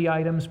rest of the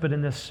items, but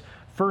in this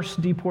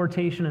first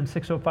deportation in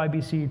 605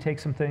 BC, he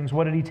takes some things.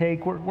 What did he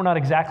take? We're not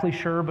exactly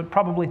sure, but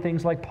probably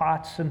things like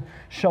pots and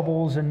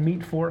shovels and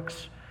meat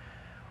forks.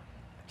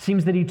 It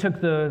seems that he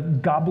took the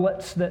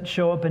goblets that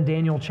show up in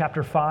Daniel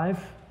chapter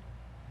 5.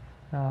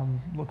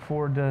 Look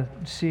forward to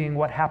seeing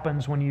what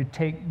happens when you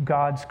take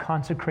God's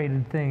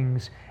consecrated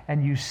things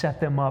and you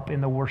set them up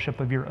in the worship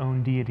of your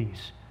own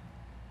deities.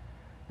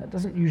 That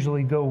doesn't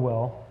usually go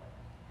well.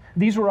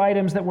 These were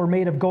items that were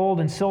made of gold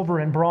and silver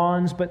and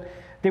bronze, but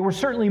they were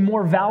certainly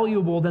more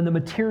valuable than the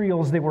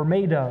materials they were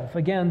made of.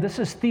 Again, this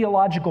is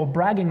theological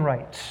bragging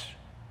rights.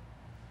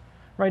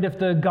 Right? If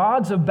the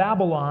gods of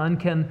Babylon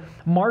can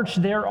march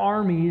their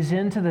armies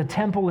into the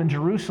temple in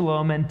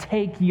Jerusalem and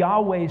take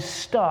Yahweh's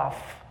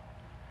stuff,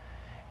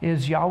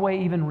 is Yahweh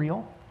even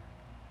real?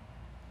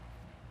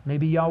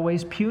 Maybe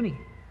Yahweh's puny.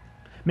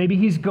 Maybe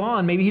he's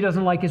gone. Maybe he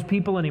doesn't like his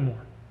people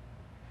anymore.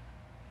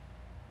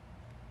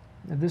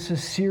 This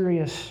is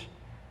serious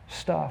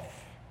stuff.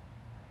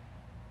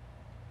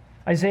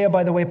 Isaiah,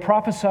 by the way,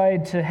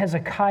 prophesied to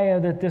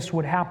Hezekiah that this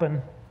would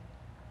happen.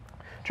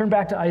 Turn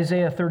back to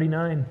Isaiah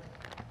 39.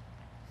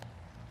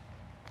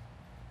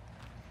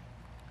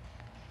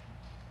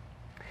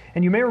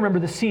 And you may remember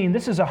the scene.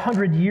 This is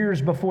 100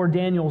 years before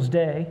Daniel's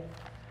day.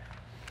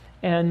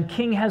 And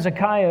King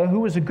Hezekiah,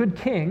 who was a good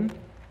king,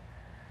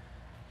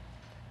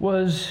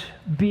 was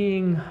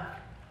being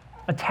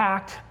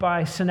attacked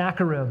by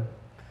Sennacherib.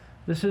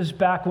 This is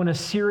back when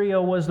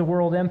Assyria was the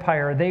world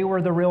empire. They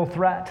were the real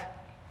threat.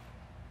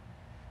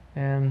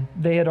 And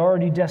they had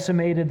already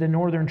decimated the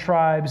northern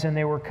tribes, and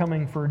they were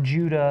coming for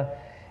Judah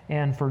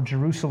and for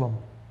Jerusalem.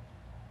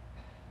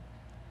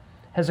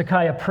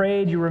 Hezekiah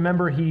prayed. You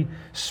remember he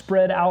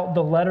spread out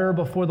the letter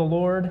before the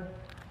Lord,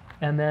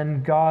 and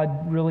then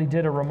God really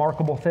did a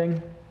remarkable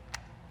thing.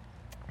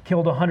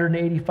 Killed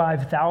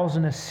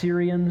 185,000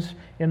 Assyrians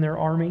in their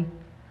army.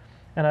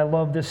 And I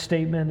love this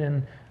statement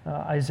in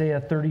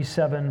Isaiah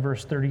 37,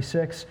 verse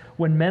 36.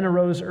 When men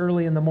arose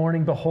early in the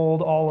morning,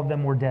 behold, all of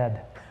them were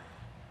dead.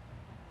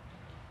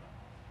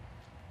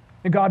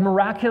 And God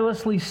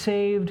miraculously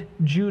saved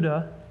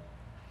Judah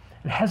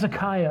and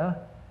Hezekiah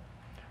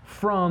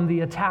from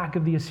the attack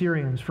of the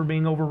Assyrians, for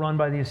being overrun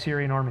by the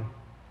Assyrian army.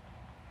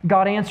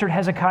 God answered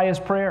Hezekiah's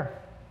prayer.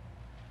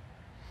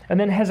 And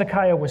then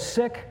Hezekiah was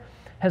sick.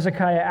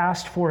 Hezekiah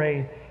asked for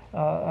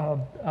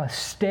a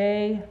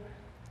stay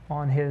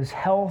on his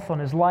health, on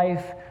his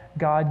life.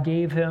 God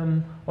gave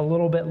him a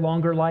little bit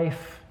longer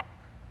life.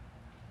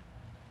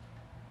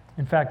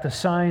 In fact, the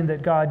sign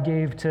that God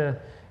gave to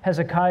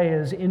Hezekiah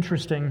is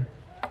interesting.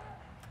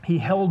 He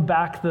held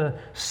back the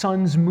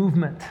sun's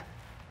movement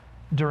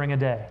during a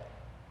day.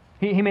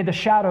 He made the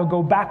shadow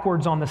go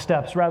backwards on the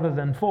steps rather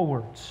than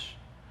forwards.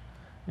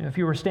 If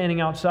you were standing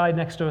outside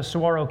next to a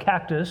saguaro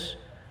cactus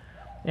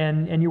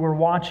and you were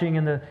watching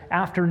in the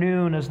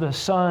afternoon as the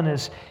sun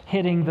is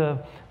hitting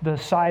the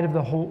side of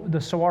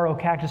the saguaro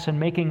cactus and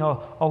making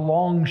a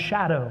long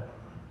shadow,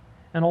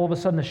 and all of a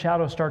sudden the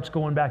shadow starts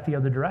going back the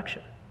other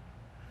direction.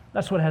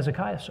 That's what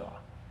Hezekiah saw.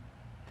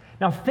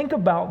 Now think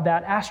about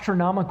that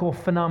astronomical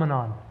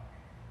phenomenon.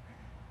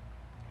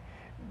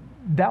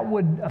 That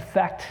would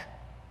affect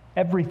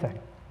everything.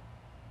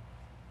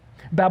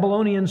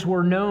 Babylonians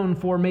were known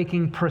for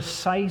making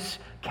precise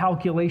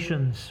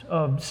calculations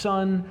of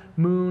sun,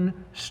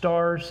 moon,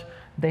 stars.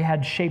 They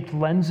had shaped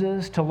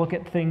lenses to look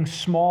at things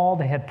small.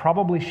 They had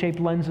probably shaped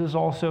lenses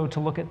also to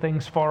look at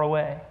things far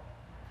away.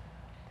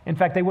 In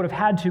fact, they would have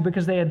had to,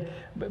 because they had,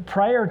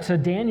 prior to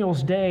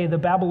Daniel's day, the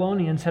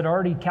Babylonians had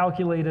already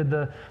calculated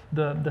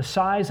the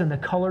size and the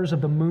colors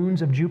of the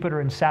moons of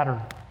Jupiter and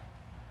Saturn.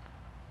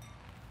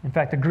 In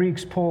fact, the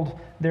Greeks pulled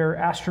their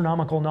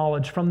astronomical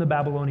knowledge from the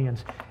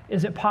Babylonians.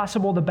 Is it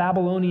possible the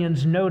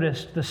Babylonians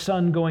noticed the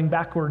sun going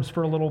backwards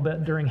for a little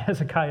bit during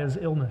Hezekiah's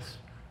illness?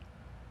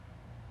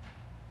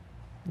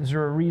 Is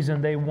there a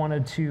reason they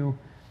wanted to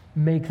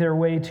make their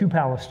way to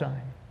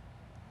Palestine?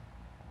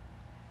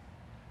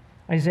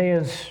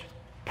 Isaiah's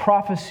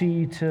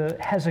prophecy to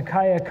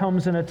Hezekiah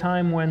comes in a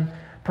time when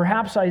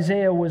perhaps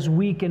Isaiah was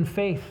weak in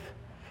faith,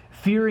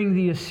 fearing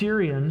the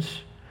Assyrians,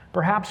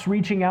 perhaps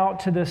reaching out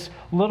to this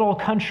little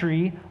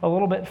country a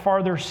little bit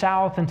farther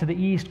south and to the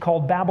east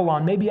called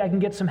Babylon. Maybe I can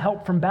get some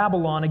help from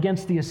Babylon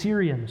against the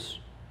Assyrians.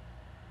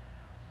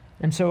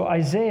 And so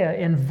Isaiah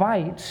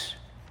invites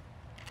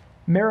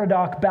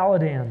Merodach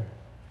Baladan,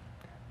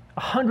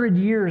 100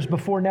 years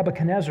before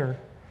Nebuchadnezzar,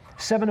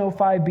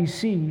 705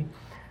 BC,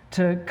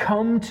 to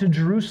come to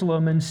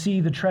Jerusalem and see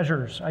the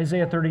treasures.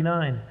 Isaiah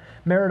 39.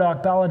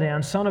 Merodach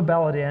Baladan, son of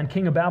Baladan,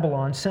 king of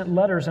Babylon, sent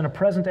letters and a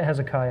present to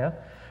Hezekiah,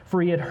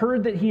 for he had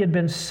heard that he had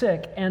been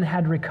sick and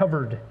had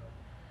recovered.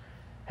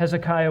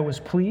 Hezekiah was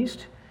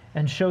pleased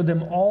and showed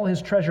them all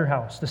his treasure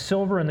house, the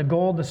silver and the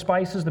gold, the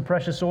spices, the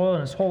precious oil,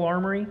 and his whole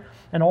armory,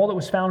 and all that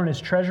was found in his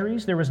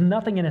treasuries. There was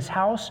nothing in his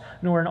house,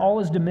 nor in all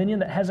his dominion,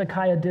 that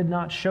Hezekiah did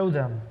not show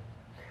them.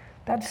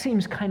 That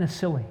seems kind of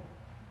silly.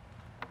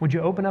 Would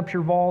you open up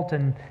your vault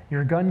and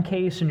your gun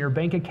case and your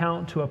bank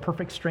account to a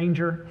perfect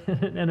stranger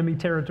in enemy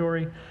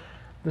territory?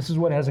 This is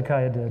what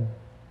Hezekiah did.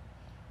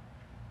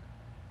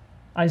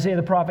 Isaiah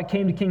the prophet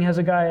came to King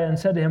Hezekiah and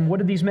said to him, "What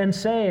did these men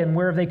say, and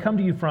where have they come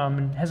to you from?"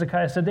 And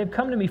Hezekiah said, "They've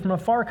come to me from a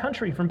far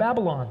country, from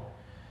Babylon."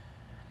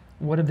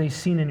 "What have they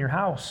seen in your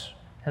house?"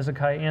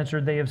 Hezekiah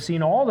answered, "They have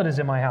seen all that is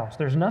in my house.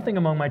 There's nothing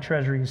among my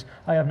treasuries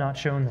I have not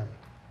shown them."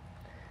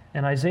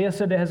 And Isaiah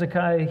said to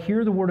Hezekiah,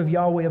 "Hear the word of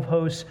Yahweh of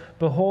hosts.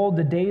 Behold,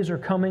 the days are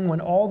coming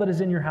when all that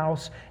is in your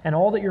house and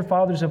all that your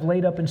fathers have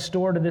laid up in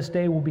store to this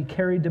day will be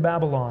carried to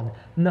Babylon.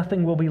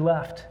 Nothing will be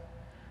left.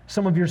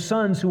 Some of your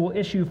sons who will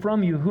issue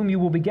from you, whom you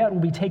will beget, will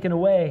be taken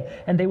away,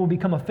 and they will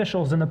become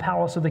officials in the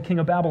palace of the king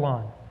of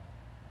Babylon."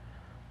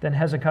 Then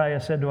Hezekiah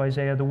said to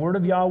Isaiah, "The word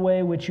of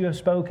Yahweh which you have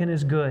spoken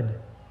is good."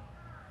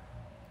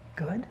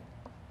 Good?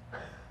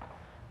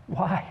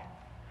 Why?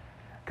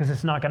 Because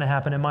it's not going to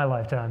happen in my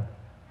lifetime.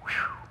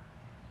 Whew.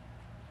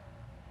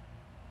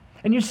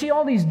 And you see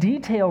all these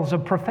details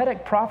of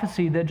prophetic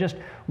prophecy that just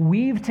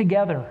weave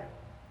together.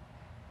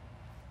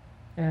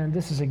 And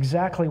this is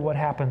exactly what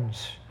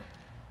happens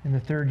in the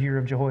third year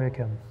of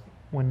Jehoiakim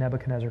when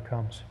Nebuchadnezzar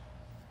comes.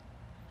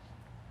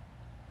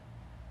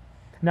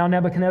 Now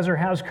Nebuchadnezzar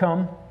has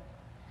come.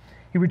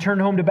 He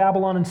returned home to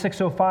Babylon in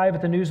 605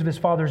 at the news of his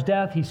father's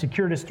death. He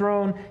secured his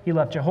throne. He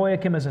left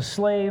Jehoiakim as a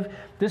slave.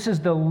 This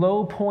is the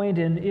low point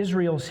in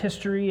Israel's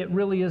history. It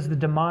really is the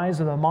demise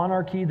of the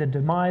monarchy, the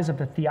demise of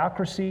the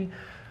theocracy.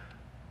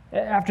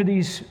 After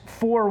these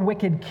four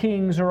wicked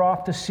kings are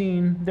off the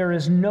scene, there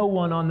is no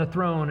one on the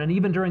throne. And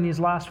even during these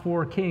last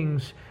four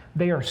kings,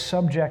 they are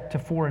subject to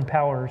foreign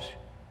powers.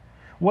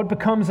 What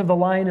becomes of the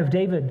line of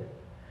David?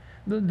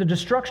 The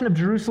destruction of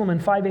Jerusalem in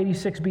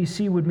 586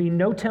 BC would mean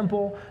no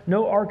temple,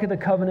 no Ark of the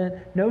Covenant,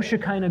 no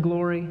Shekinah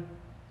glory.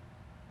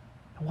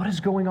 What is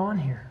going on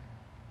here?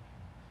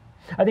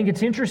 I think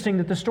it's interesting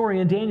that the story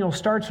in Daniel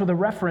starts with a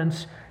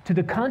reference to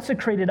the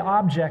consecrated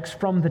objects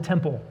from the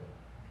temple.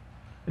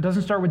 It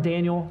doesn't start with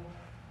Daniel.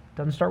 It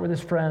doesn't start with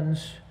his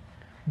friends.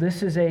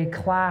 This is a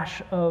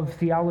clash of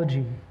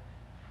theology.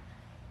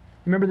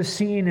 Remember the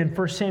scene in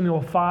 1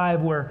 Samuel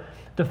 5 where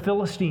the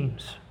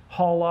Philistines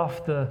haul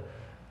off the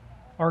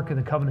Ark of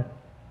the Covenant.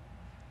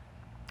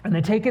 And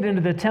they take it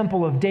into the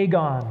temple of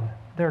Dagon,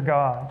 their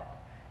god.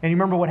 And you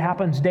remember what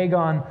happens?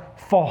 Dagon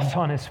falls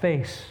on his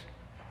face.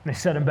 And they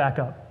set him back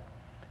up.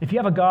 If you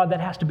have a god that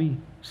has to be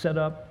set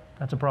up,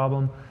 that's a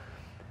problem.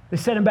 They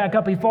set him back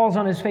up. He falls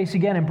on his face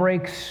again and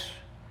breaks.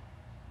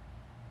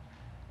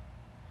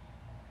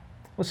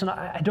 Listen,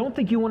 I don't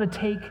think you want to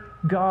take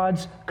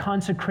God's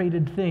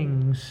consecrated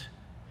things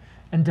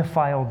and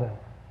defile them.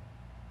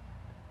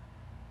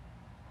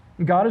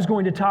 God is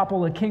going to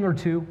topple a king or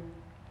two.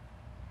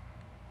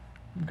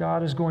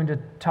 God is going to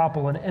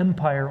topple an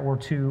empire or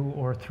two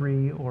or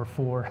three or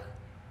four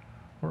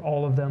or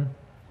all of them.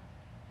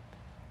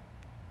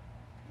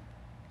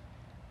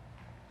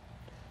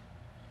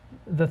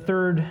 The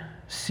third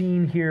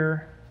scene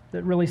here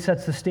that really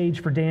sets the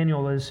stage for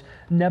Daniel is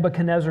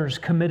Nebuchadnezzar's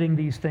committing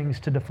these things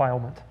to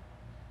defilement.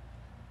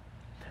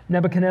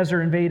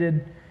 Nebuchadnezzar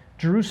invaded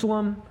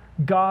Jerusalem.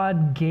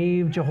 God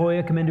gave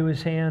Jehoiakim into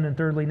his hand. And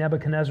thirdly,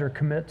 Nebuchadnezzar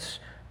commits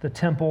the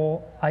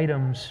temple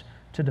items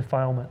to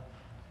defilement.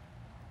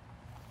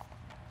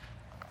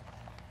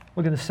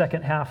 Look at the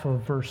second half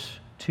of verse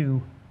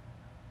 2.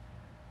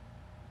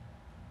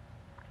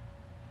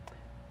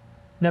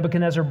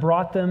 Nebuchadnezzar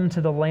brought them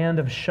to the land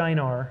of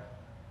Shinar,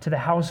 to the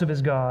house of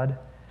his God,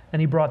 and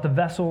he brought the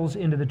vessels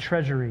into the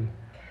treasury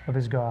of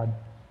his God.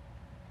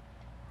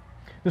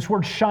 This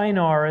word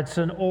Shinar, it's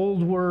an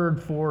old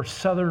word for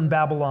southern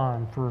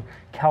Babylon, for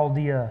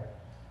Chaldea.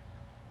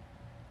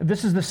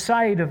 This is the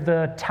site of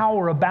the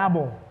Tower of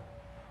Babel.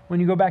 When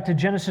you go back to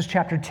Genesis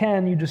chapter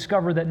 10, you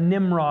discover that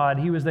Nimrod,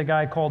 he was the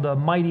guy called a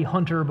mighty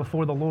hunter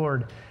before the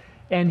Lord,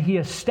 and he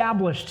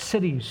established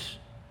cities,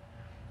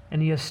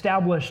 and he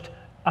established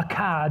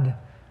Akkad,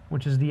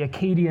 which is the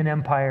Akkadian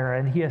Empire,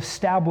 and he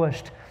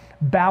established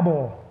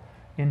Babel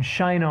in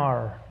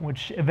Shinar,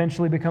 which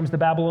eventually becomes the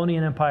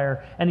Babylonian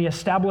Empire, and he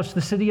established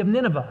the city of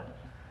Nineveh,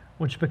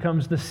 which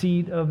becomes the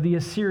seat of the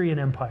Assyrian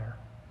Empire.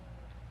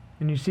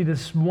 And you see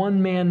this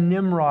one-man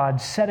Nimrod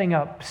setting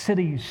up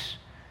cities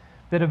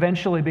that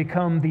eventually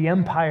become the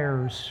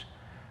empires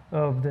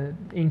of the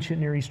ancient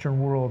Near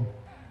Eastern world.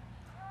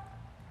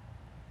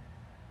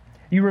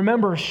 You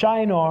remember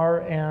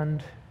Shinar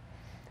and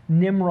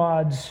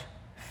Nimrod's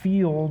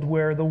field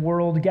where the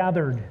world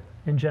gathered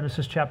in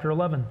Genesis chapter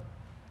 11.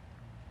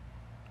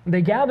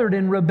 They gathered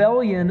in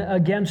rebellion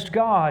against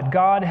God.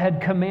 God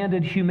had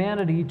commanded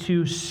humanity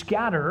to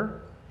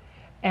scatter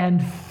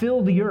and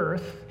fill the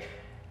earth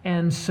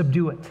and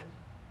subdue it.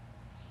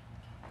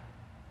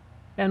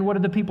 And what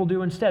did the people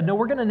do instead? No,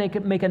 we're going to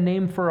make a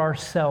name for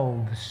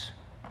ourselves.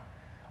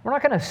 We're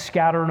not going to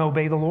scatter and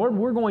obey the Lord.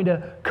 We're going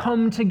to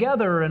come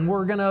together and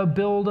we're going to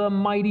build a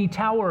mighty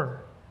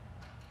tower.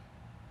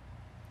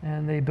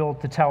 And they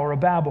built the Tower of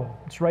Babel.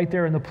 It's right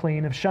there in the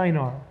plain of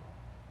Shinar.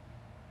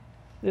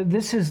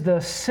 This is the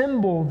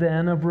symbol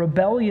then of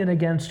rebellion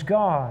against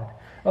God,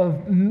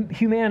 of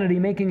humanity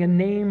making a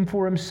name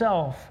for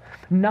himself,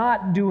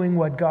 not doing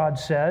what God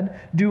said,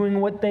 doing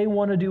what they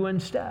want to do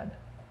instead.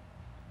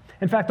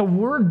 In fact, the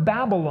word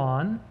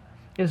Babylon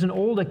is an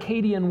old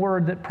Akkadian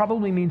word that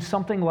probably means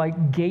something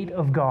like gate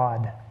of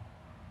God.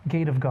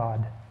 Gate of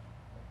God.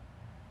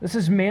 This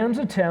is man's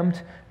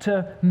attempt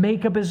to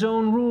make up his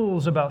own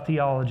rules about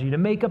theology, to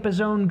make up his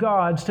own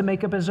gods, to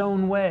make up his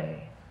own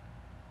way,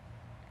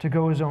 to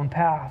go his own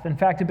path. In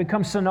fact, it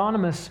becomes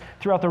synonymous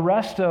throughout the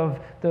rest of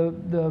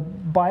the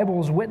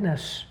Bible's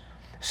witness,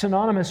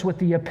 synonymous with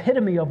the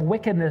epitome of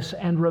wickedness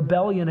and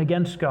rebellion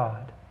against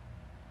God.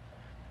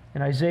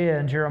 In Isaiah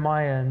and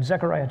Jeremiah and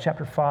Zechariah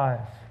chapter 5.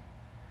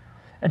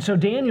 And so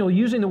Daniel,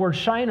 using the word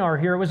Shinar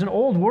here, it was an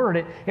old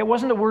word. It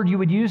wasn't a word you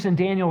would use in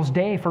Daniel's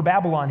day for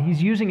Babylon.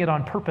 He's using it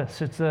on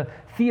purpose. It's a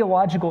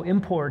theological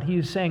import. He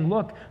is saying,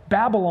 look,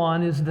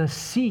 Babylon is the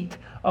seat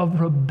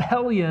of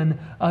rebellion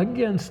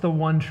against the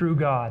one true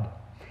God.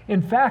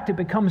 In fact, it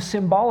becomes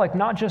symbolic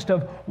not just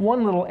of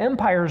one little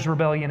empire's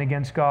rebellion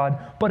against God,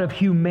 but of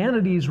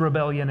humanity's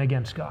rebellion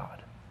against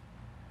God.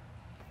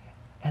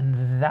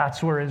 And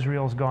that's where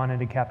Israel's gone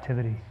into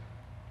captivity.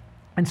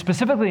 And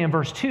specifically in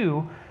verse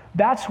 2,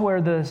 that's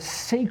where the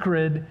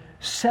sacred,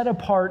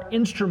 set-apart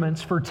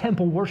instruments for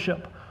temple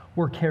worship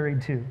were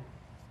carried to.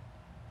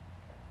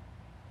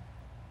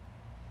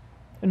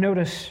 And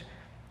notice,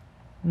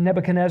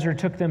 Nebuchadnezzar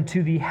took them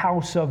to the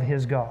house of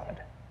his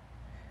God.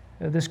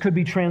 This could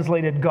be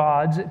translated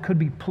gods. It could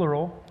be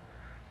plural.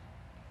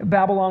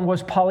 Babylon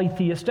was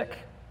polytheistic.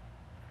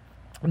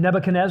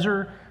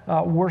 Nebuchadnezzar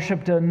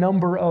worshipped a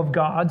number of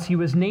gods. He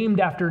was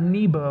named after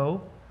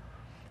Nebo.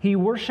 He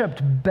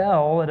worshipped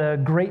Bel at a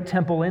great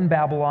temple in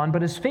Babylon,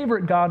 but his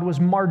favorite god was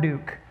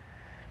Marduk.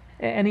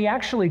 And he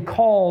actually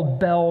called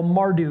Bel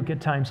Marduk at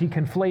times. He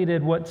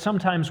conflated what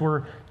sometimes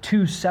were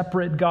two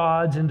separate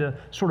gods into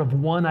sort of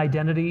one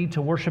identity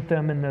to worship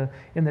them in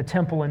the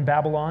temple in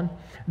Babylon.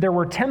 There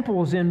were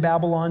temples in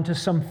Babylon to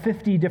some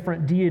 50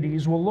 different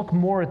deities. We'll look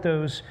more at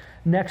those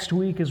next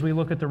week as we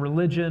look at the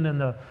religion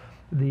and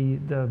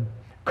the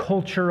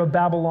culture of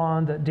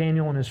Babylon that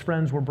Daniel and his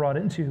friends were brought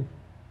into.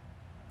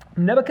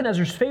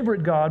 Nebuchadnezzar's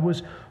favorite god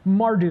was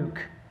Marduk.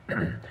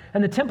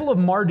 And the temple of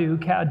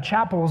Marduk had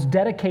chapels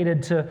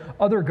dedicated to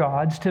other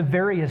gods, to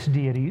various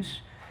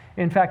deities.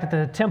 In fact, at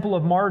the temple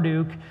of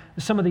Marduk,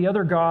 some of the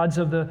other gods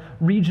of the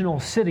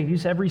regional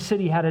cities, every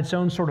city had its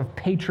own sort of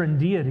patron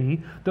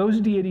deity. Those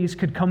deities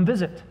could come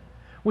visit,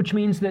 which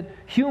means that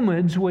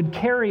humans would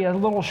carry a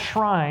little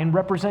shrine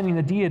representing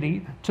the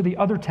deity to the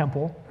other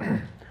temple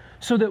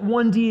so that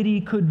one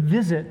deity could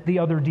visit the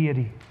other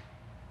deity.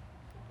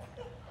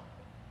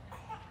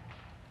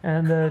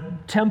 And the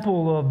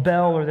temple of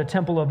Bel, or the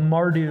temple of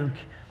Marduk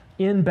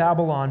in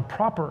Babylon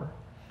proper,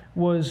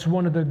 was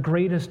one of the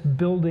greatest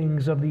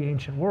buildings of the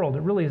ancient world.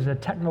 It really is a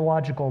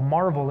technological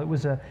marvel. It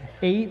was a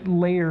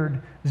 8-layered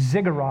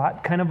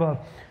ziggurat, kind of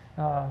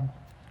a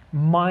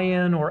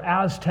Mayan or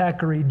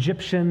Aztec or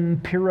Egyptian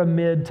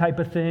pyramid type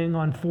of thing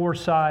on 4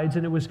 sides,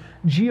 and it was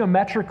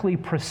geometrically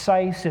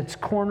precise. Its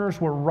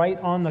corners were right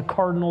on the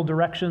cardinal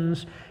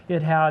directions.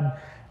 It had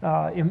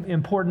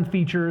important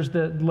features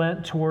that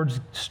lent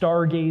towards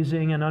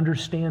stargazing and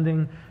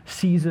understanding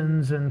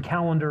seasons and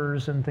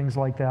calendars and things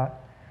like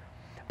that.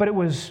 But it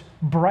was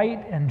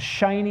bright and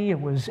shiny.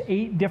 It was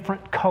 8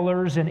 different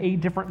colors and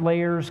 8 different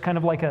layers, kind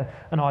of like an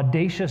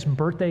audacious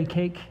birthday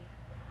cake.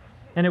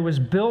 And it was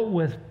built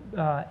with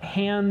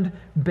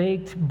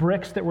hand-baked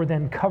bricks that were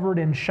then covered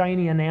in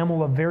shiny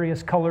enamel of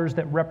various colors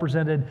that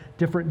represented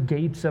different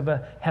gates of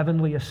a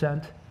heavenly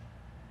ascent.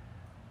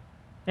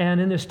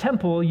 And in this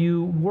temple,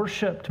 you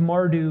worshipped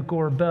Marduk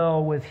or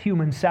Bel with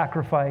human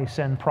sacrifice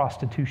and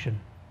prostitution.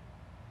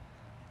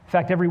 In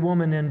fact, every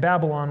woman in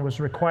Babylon was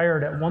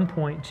required at one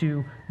point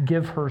to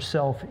give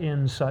herself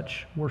in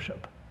such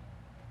worship.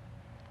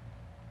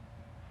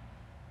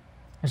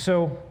 And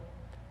so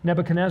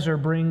Nebuchadnezzar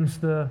brings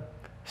the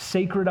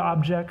sacred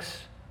objects,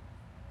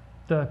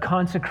 the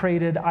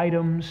consecrated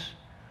items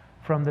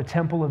from the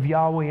temple of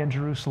Yahweh in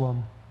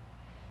Jerusalem,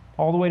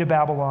 all the way to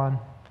Babylon,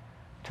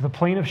 to the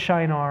plain of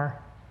Shinar,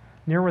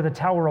 near where the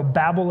Tower of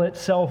Babel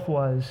itself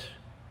was,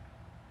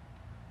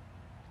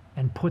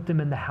 and put them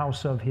in the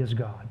house of his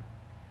God.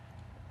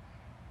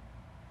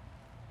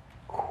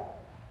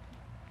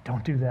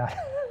 Don't do that.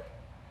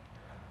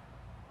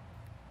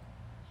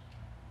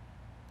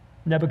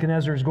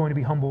 Nebuchadnezzar is going to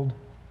be humbled.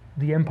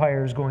 The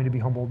empire is going to be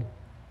humbled.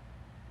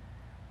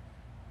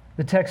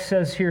 The text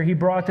says here, he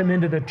brought them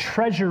into the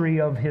treasury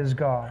of his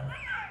God.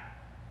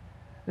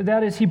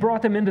 That is, he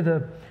brought them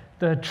into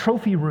the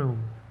trophy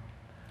room.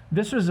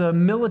 This was a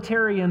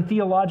military and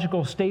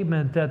theological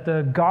statement that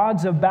the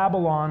gods of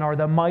Babylon are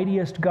the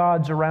mightiest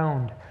gods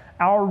around.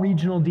 Our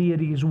regional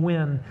deities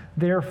win.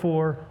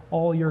 Therefore,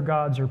 all your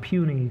gods are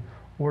puny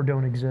or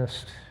don't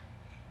exist.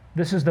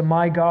 This is the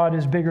my God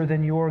is bigger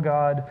than your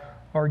God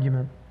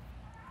argument.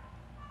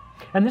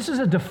 And this is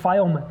a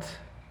defilement.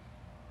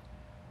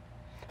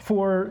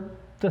 For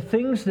the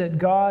things that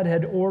God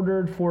had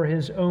ordered for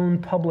his own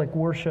public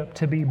worship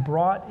to be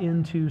brought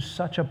into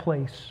such a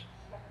place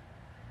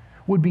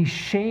would be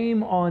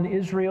shame on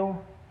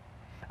Israel,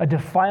 a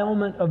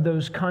defilement of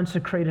those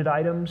consecrated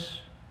items.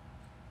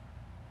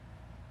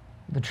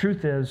 The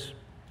truth is,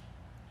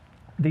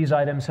 these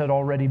items had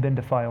already been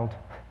defiled.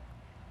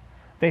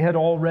 They had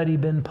already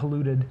been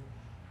polluted.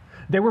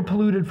 They were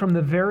polluted from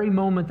the very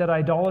moment that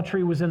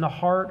idolatry was in the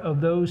heart of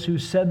those who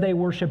said they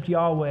worshiped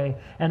Yahweh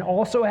and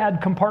also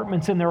had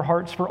compartments in their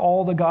hearts for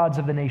all the gods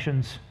of the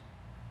nations.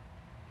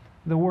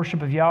 The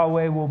worship of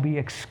Yahweh will be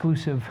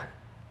exclusive.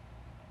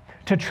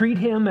 To treat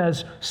him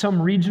as some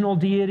regional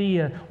deity,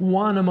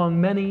 one among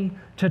many,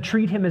 to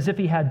treat him as if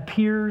he had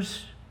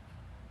peers,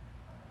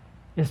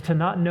 is to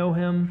not know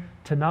him,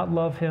 to not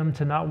love him,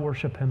 to not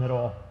worship him at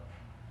all.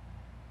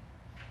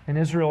 And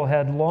Israel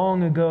had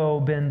long ago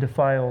been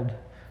defiled.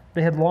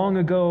 They had long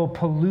ago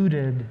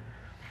polluted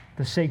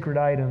the sacred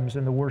items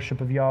and the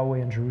worship of Yahweh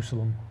in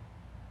Jerusalem.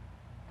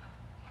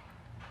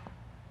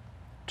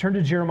 Turn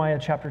to Jeremiah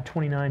chapter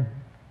 29.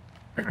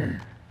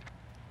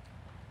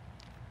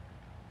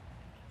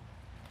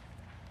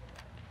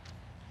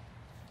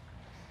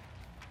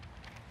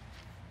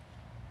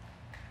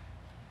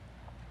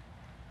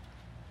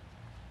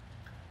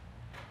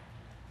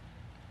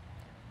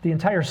 The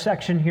entire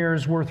section here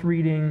is worth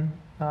reading,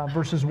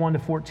 verses 1 to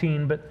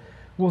 14, but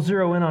we'll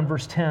zero in on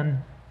verse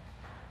 10.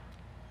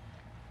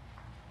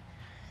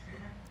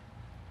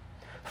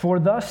 For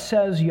thus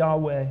says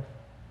Yahweh,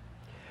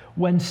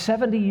 when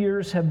 70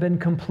 years have been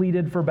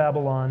completed for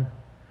Babylon,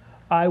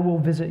 I will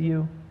visit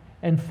you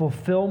and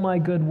fulfill my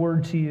good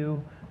word to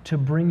you to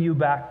bring you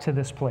back to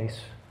this place.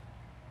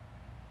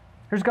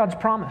 Here's God's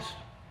promise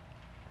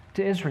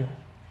to Israel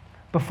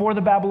before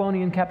the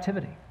Babylonian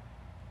captivity.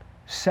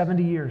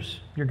 70 years,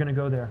 you're going to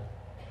go there.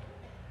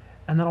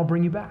 And then I'll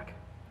bring you back.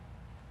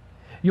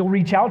 You'll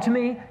reach out to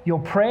me. You'll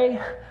pray.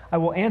 I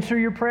will answer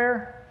your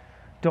prayer.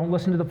 Don't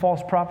listen to the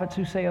false prophets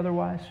who say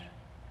otherwise.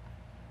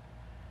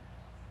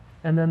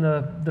 And then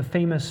the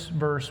famous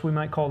verse, we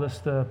might call this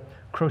the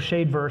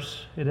crocheted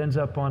verse. It ends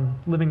up on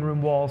living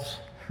room walls,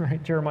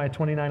 right? Jeremiah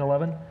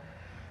 29:11.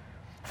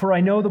 For I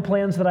know the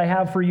plans that I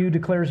have for you,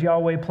 declares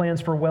Yahweh, plans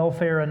for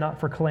welfare and not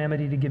for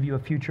calamity, to give you a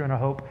future and a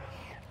hope.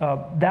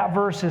 That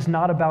verse is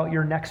not about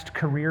your next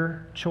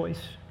career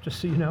choice, just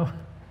so you know.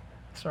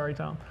 Sorry,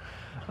 Tom.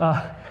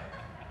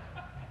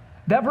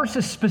 That verse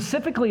is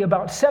specifically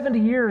about 70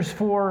 years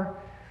for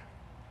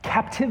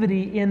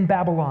captivity in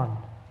Babylon.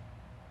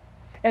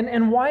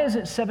 And why is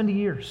it 70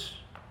 years?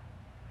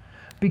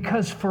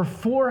 Because for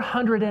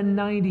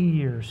 490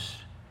 years,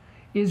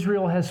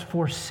 Israel has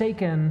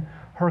forsaken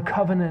her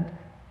covenant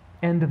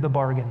end of the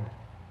bargain.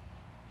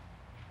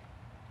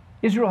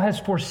 Israel has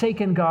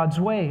forsaken God's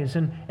ways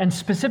and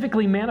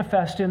specifically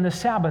manifest in the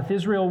Sabbath.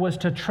 Israel was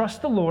to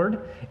trust the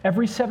Lord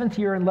every seventh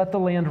year and let the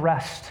land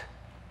rest.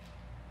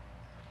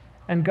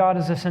 And God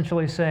is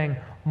essentially saying,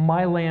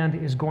 my land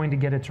is going to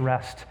get its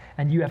rest,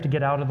 and you have to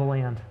get out of the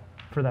land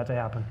for that to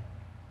happen.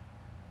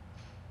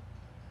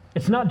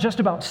 It's not just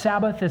about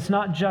Sabbath. It's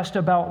not just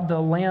about the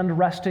land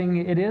resting.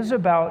 It is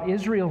about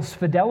Israel's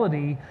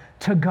fidelity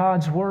to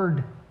God's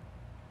word.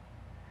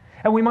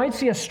 And we might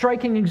see a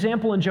striking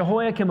example in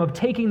Jehoiakim of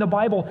taking the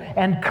Bible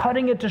and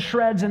cutting it to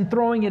shreds and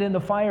throwing it in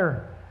the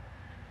fire.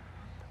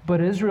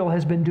 But Israel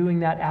has been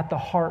doing that at the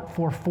heart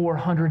for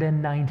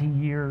 490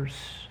 years.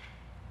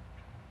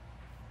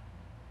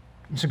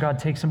 And so God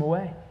takes them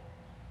away.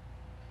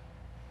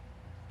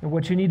 And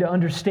what you need to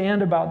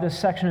understand about this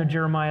section of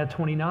Jeremiah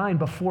 29,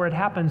 before it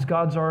happens,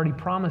 God's already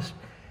promised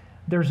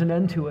there's an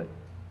end to it.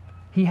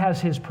 He has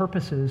his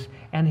purposes,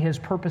 and his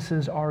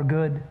purposes are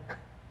good.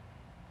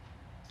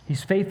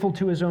 He's faithful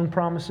to his own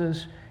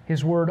promises.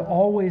 His word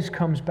always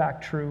comes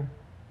back true.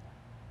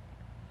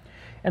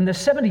 And the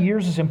 70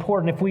 years is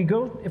important.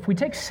 If we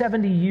take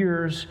 70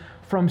 years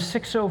from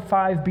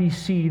 605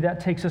 BC, that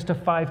takes us to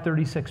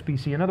 536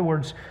 BC. In other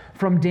words,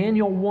 from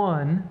Daniel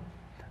 1,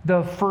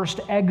 the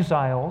first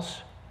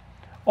exiles,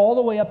 all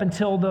the way up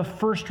until the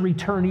first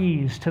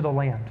returnees to the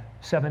land,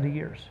 70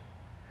 years.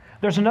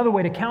 There's another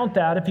way to count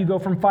that if you go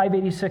from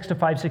 586 to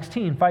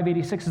 516.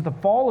 586 is the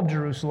fall of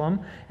Jerusalem,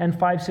 and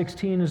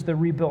 516 is the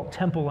rebuilt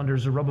temple under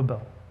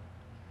Zerubbabel.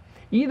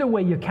 Either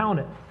way you count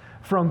it,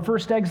 from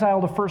first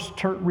exile to first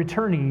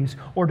returnees,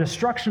 or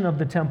destruction of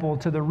the temple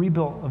to the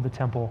rebuilt of the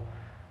temple,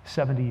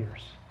 70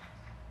 years.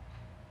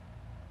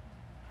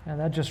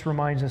 And that just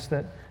reminds us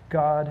that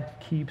God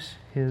keeps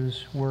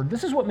his word.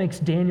 This is what makes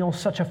Daniel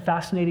such a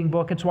fascinating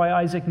book. It's why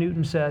Isaac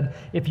Newton said,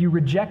 if you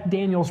reject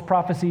Daniel's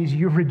prophecies,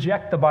 you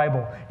reject the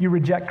Bible. You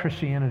reject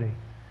Christianity.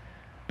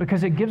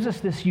 Because it gives us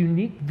this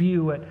unique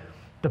view at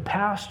the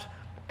past,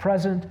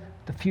 present,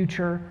 the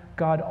future.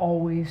 God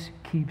always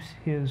keeps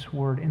his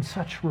word in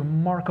such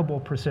remarkable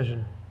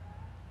precision.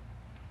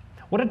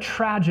 What a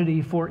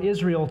tragedy for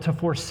Israel to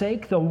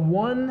forsake the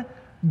one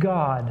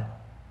God,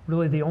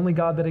 really the only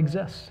God that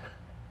exists,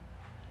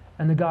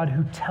 and the God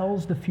who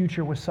tells the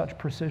future with such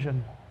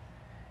precision,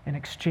 and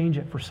exchange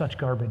it for such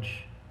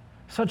garbage,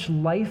 such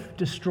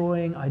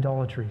life-destroying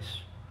idolatries.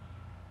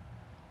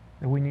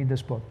 And we need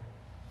this book.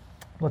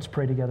 Let's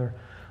pray together.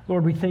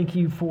 Lord, we thank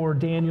you for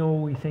Daniel.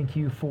 We thank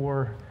you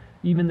for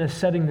even this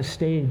setting the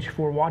stage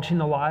for watching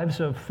the lives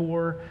of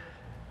 4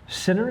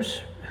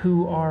 sinners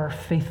who are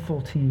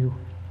faithful to you,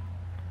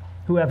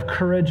 who have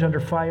courage under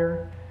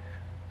fire,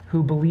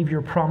 who believe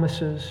your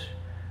promises,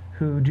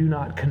 who do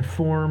not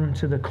conform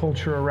to the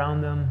culture around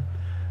them.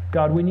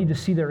 God, we need to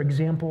see their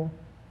example.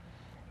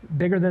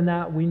 Bigger than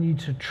that, we need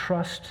to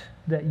trust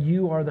that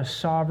you are the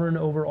sovereign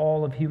over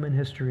all of human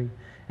history,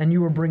 and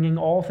you are bringing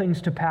all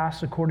things to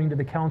pass according to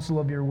the counsel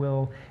of your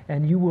will,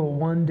 and you will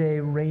one day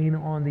reign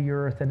on the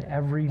earth, and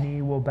every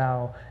knee will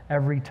bow,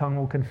 every tongue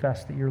will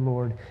confess that you're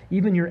Lord.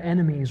 Even your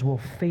enemies will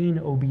feign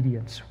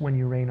obedience when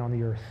you reign on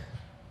the earth.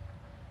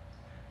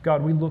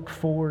 God, we look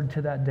forward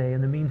to that day.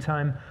 In the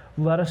meantime,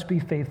 let us be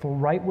faithful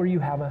right where you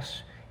have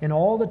us in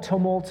all the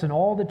tumults and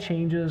all the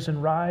changes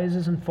and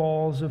rises and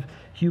falls of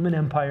human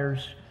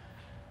empires.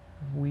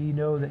 We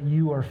know that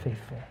you are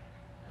faithful.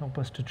 Help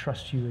us to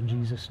trust you in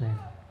Jesus' name.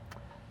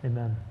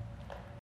 Amen.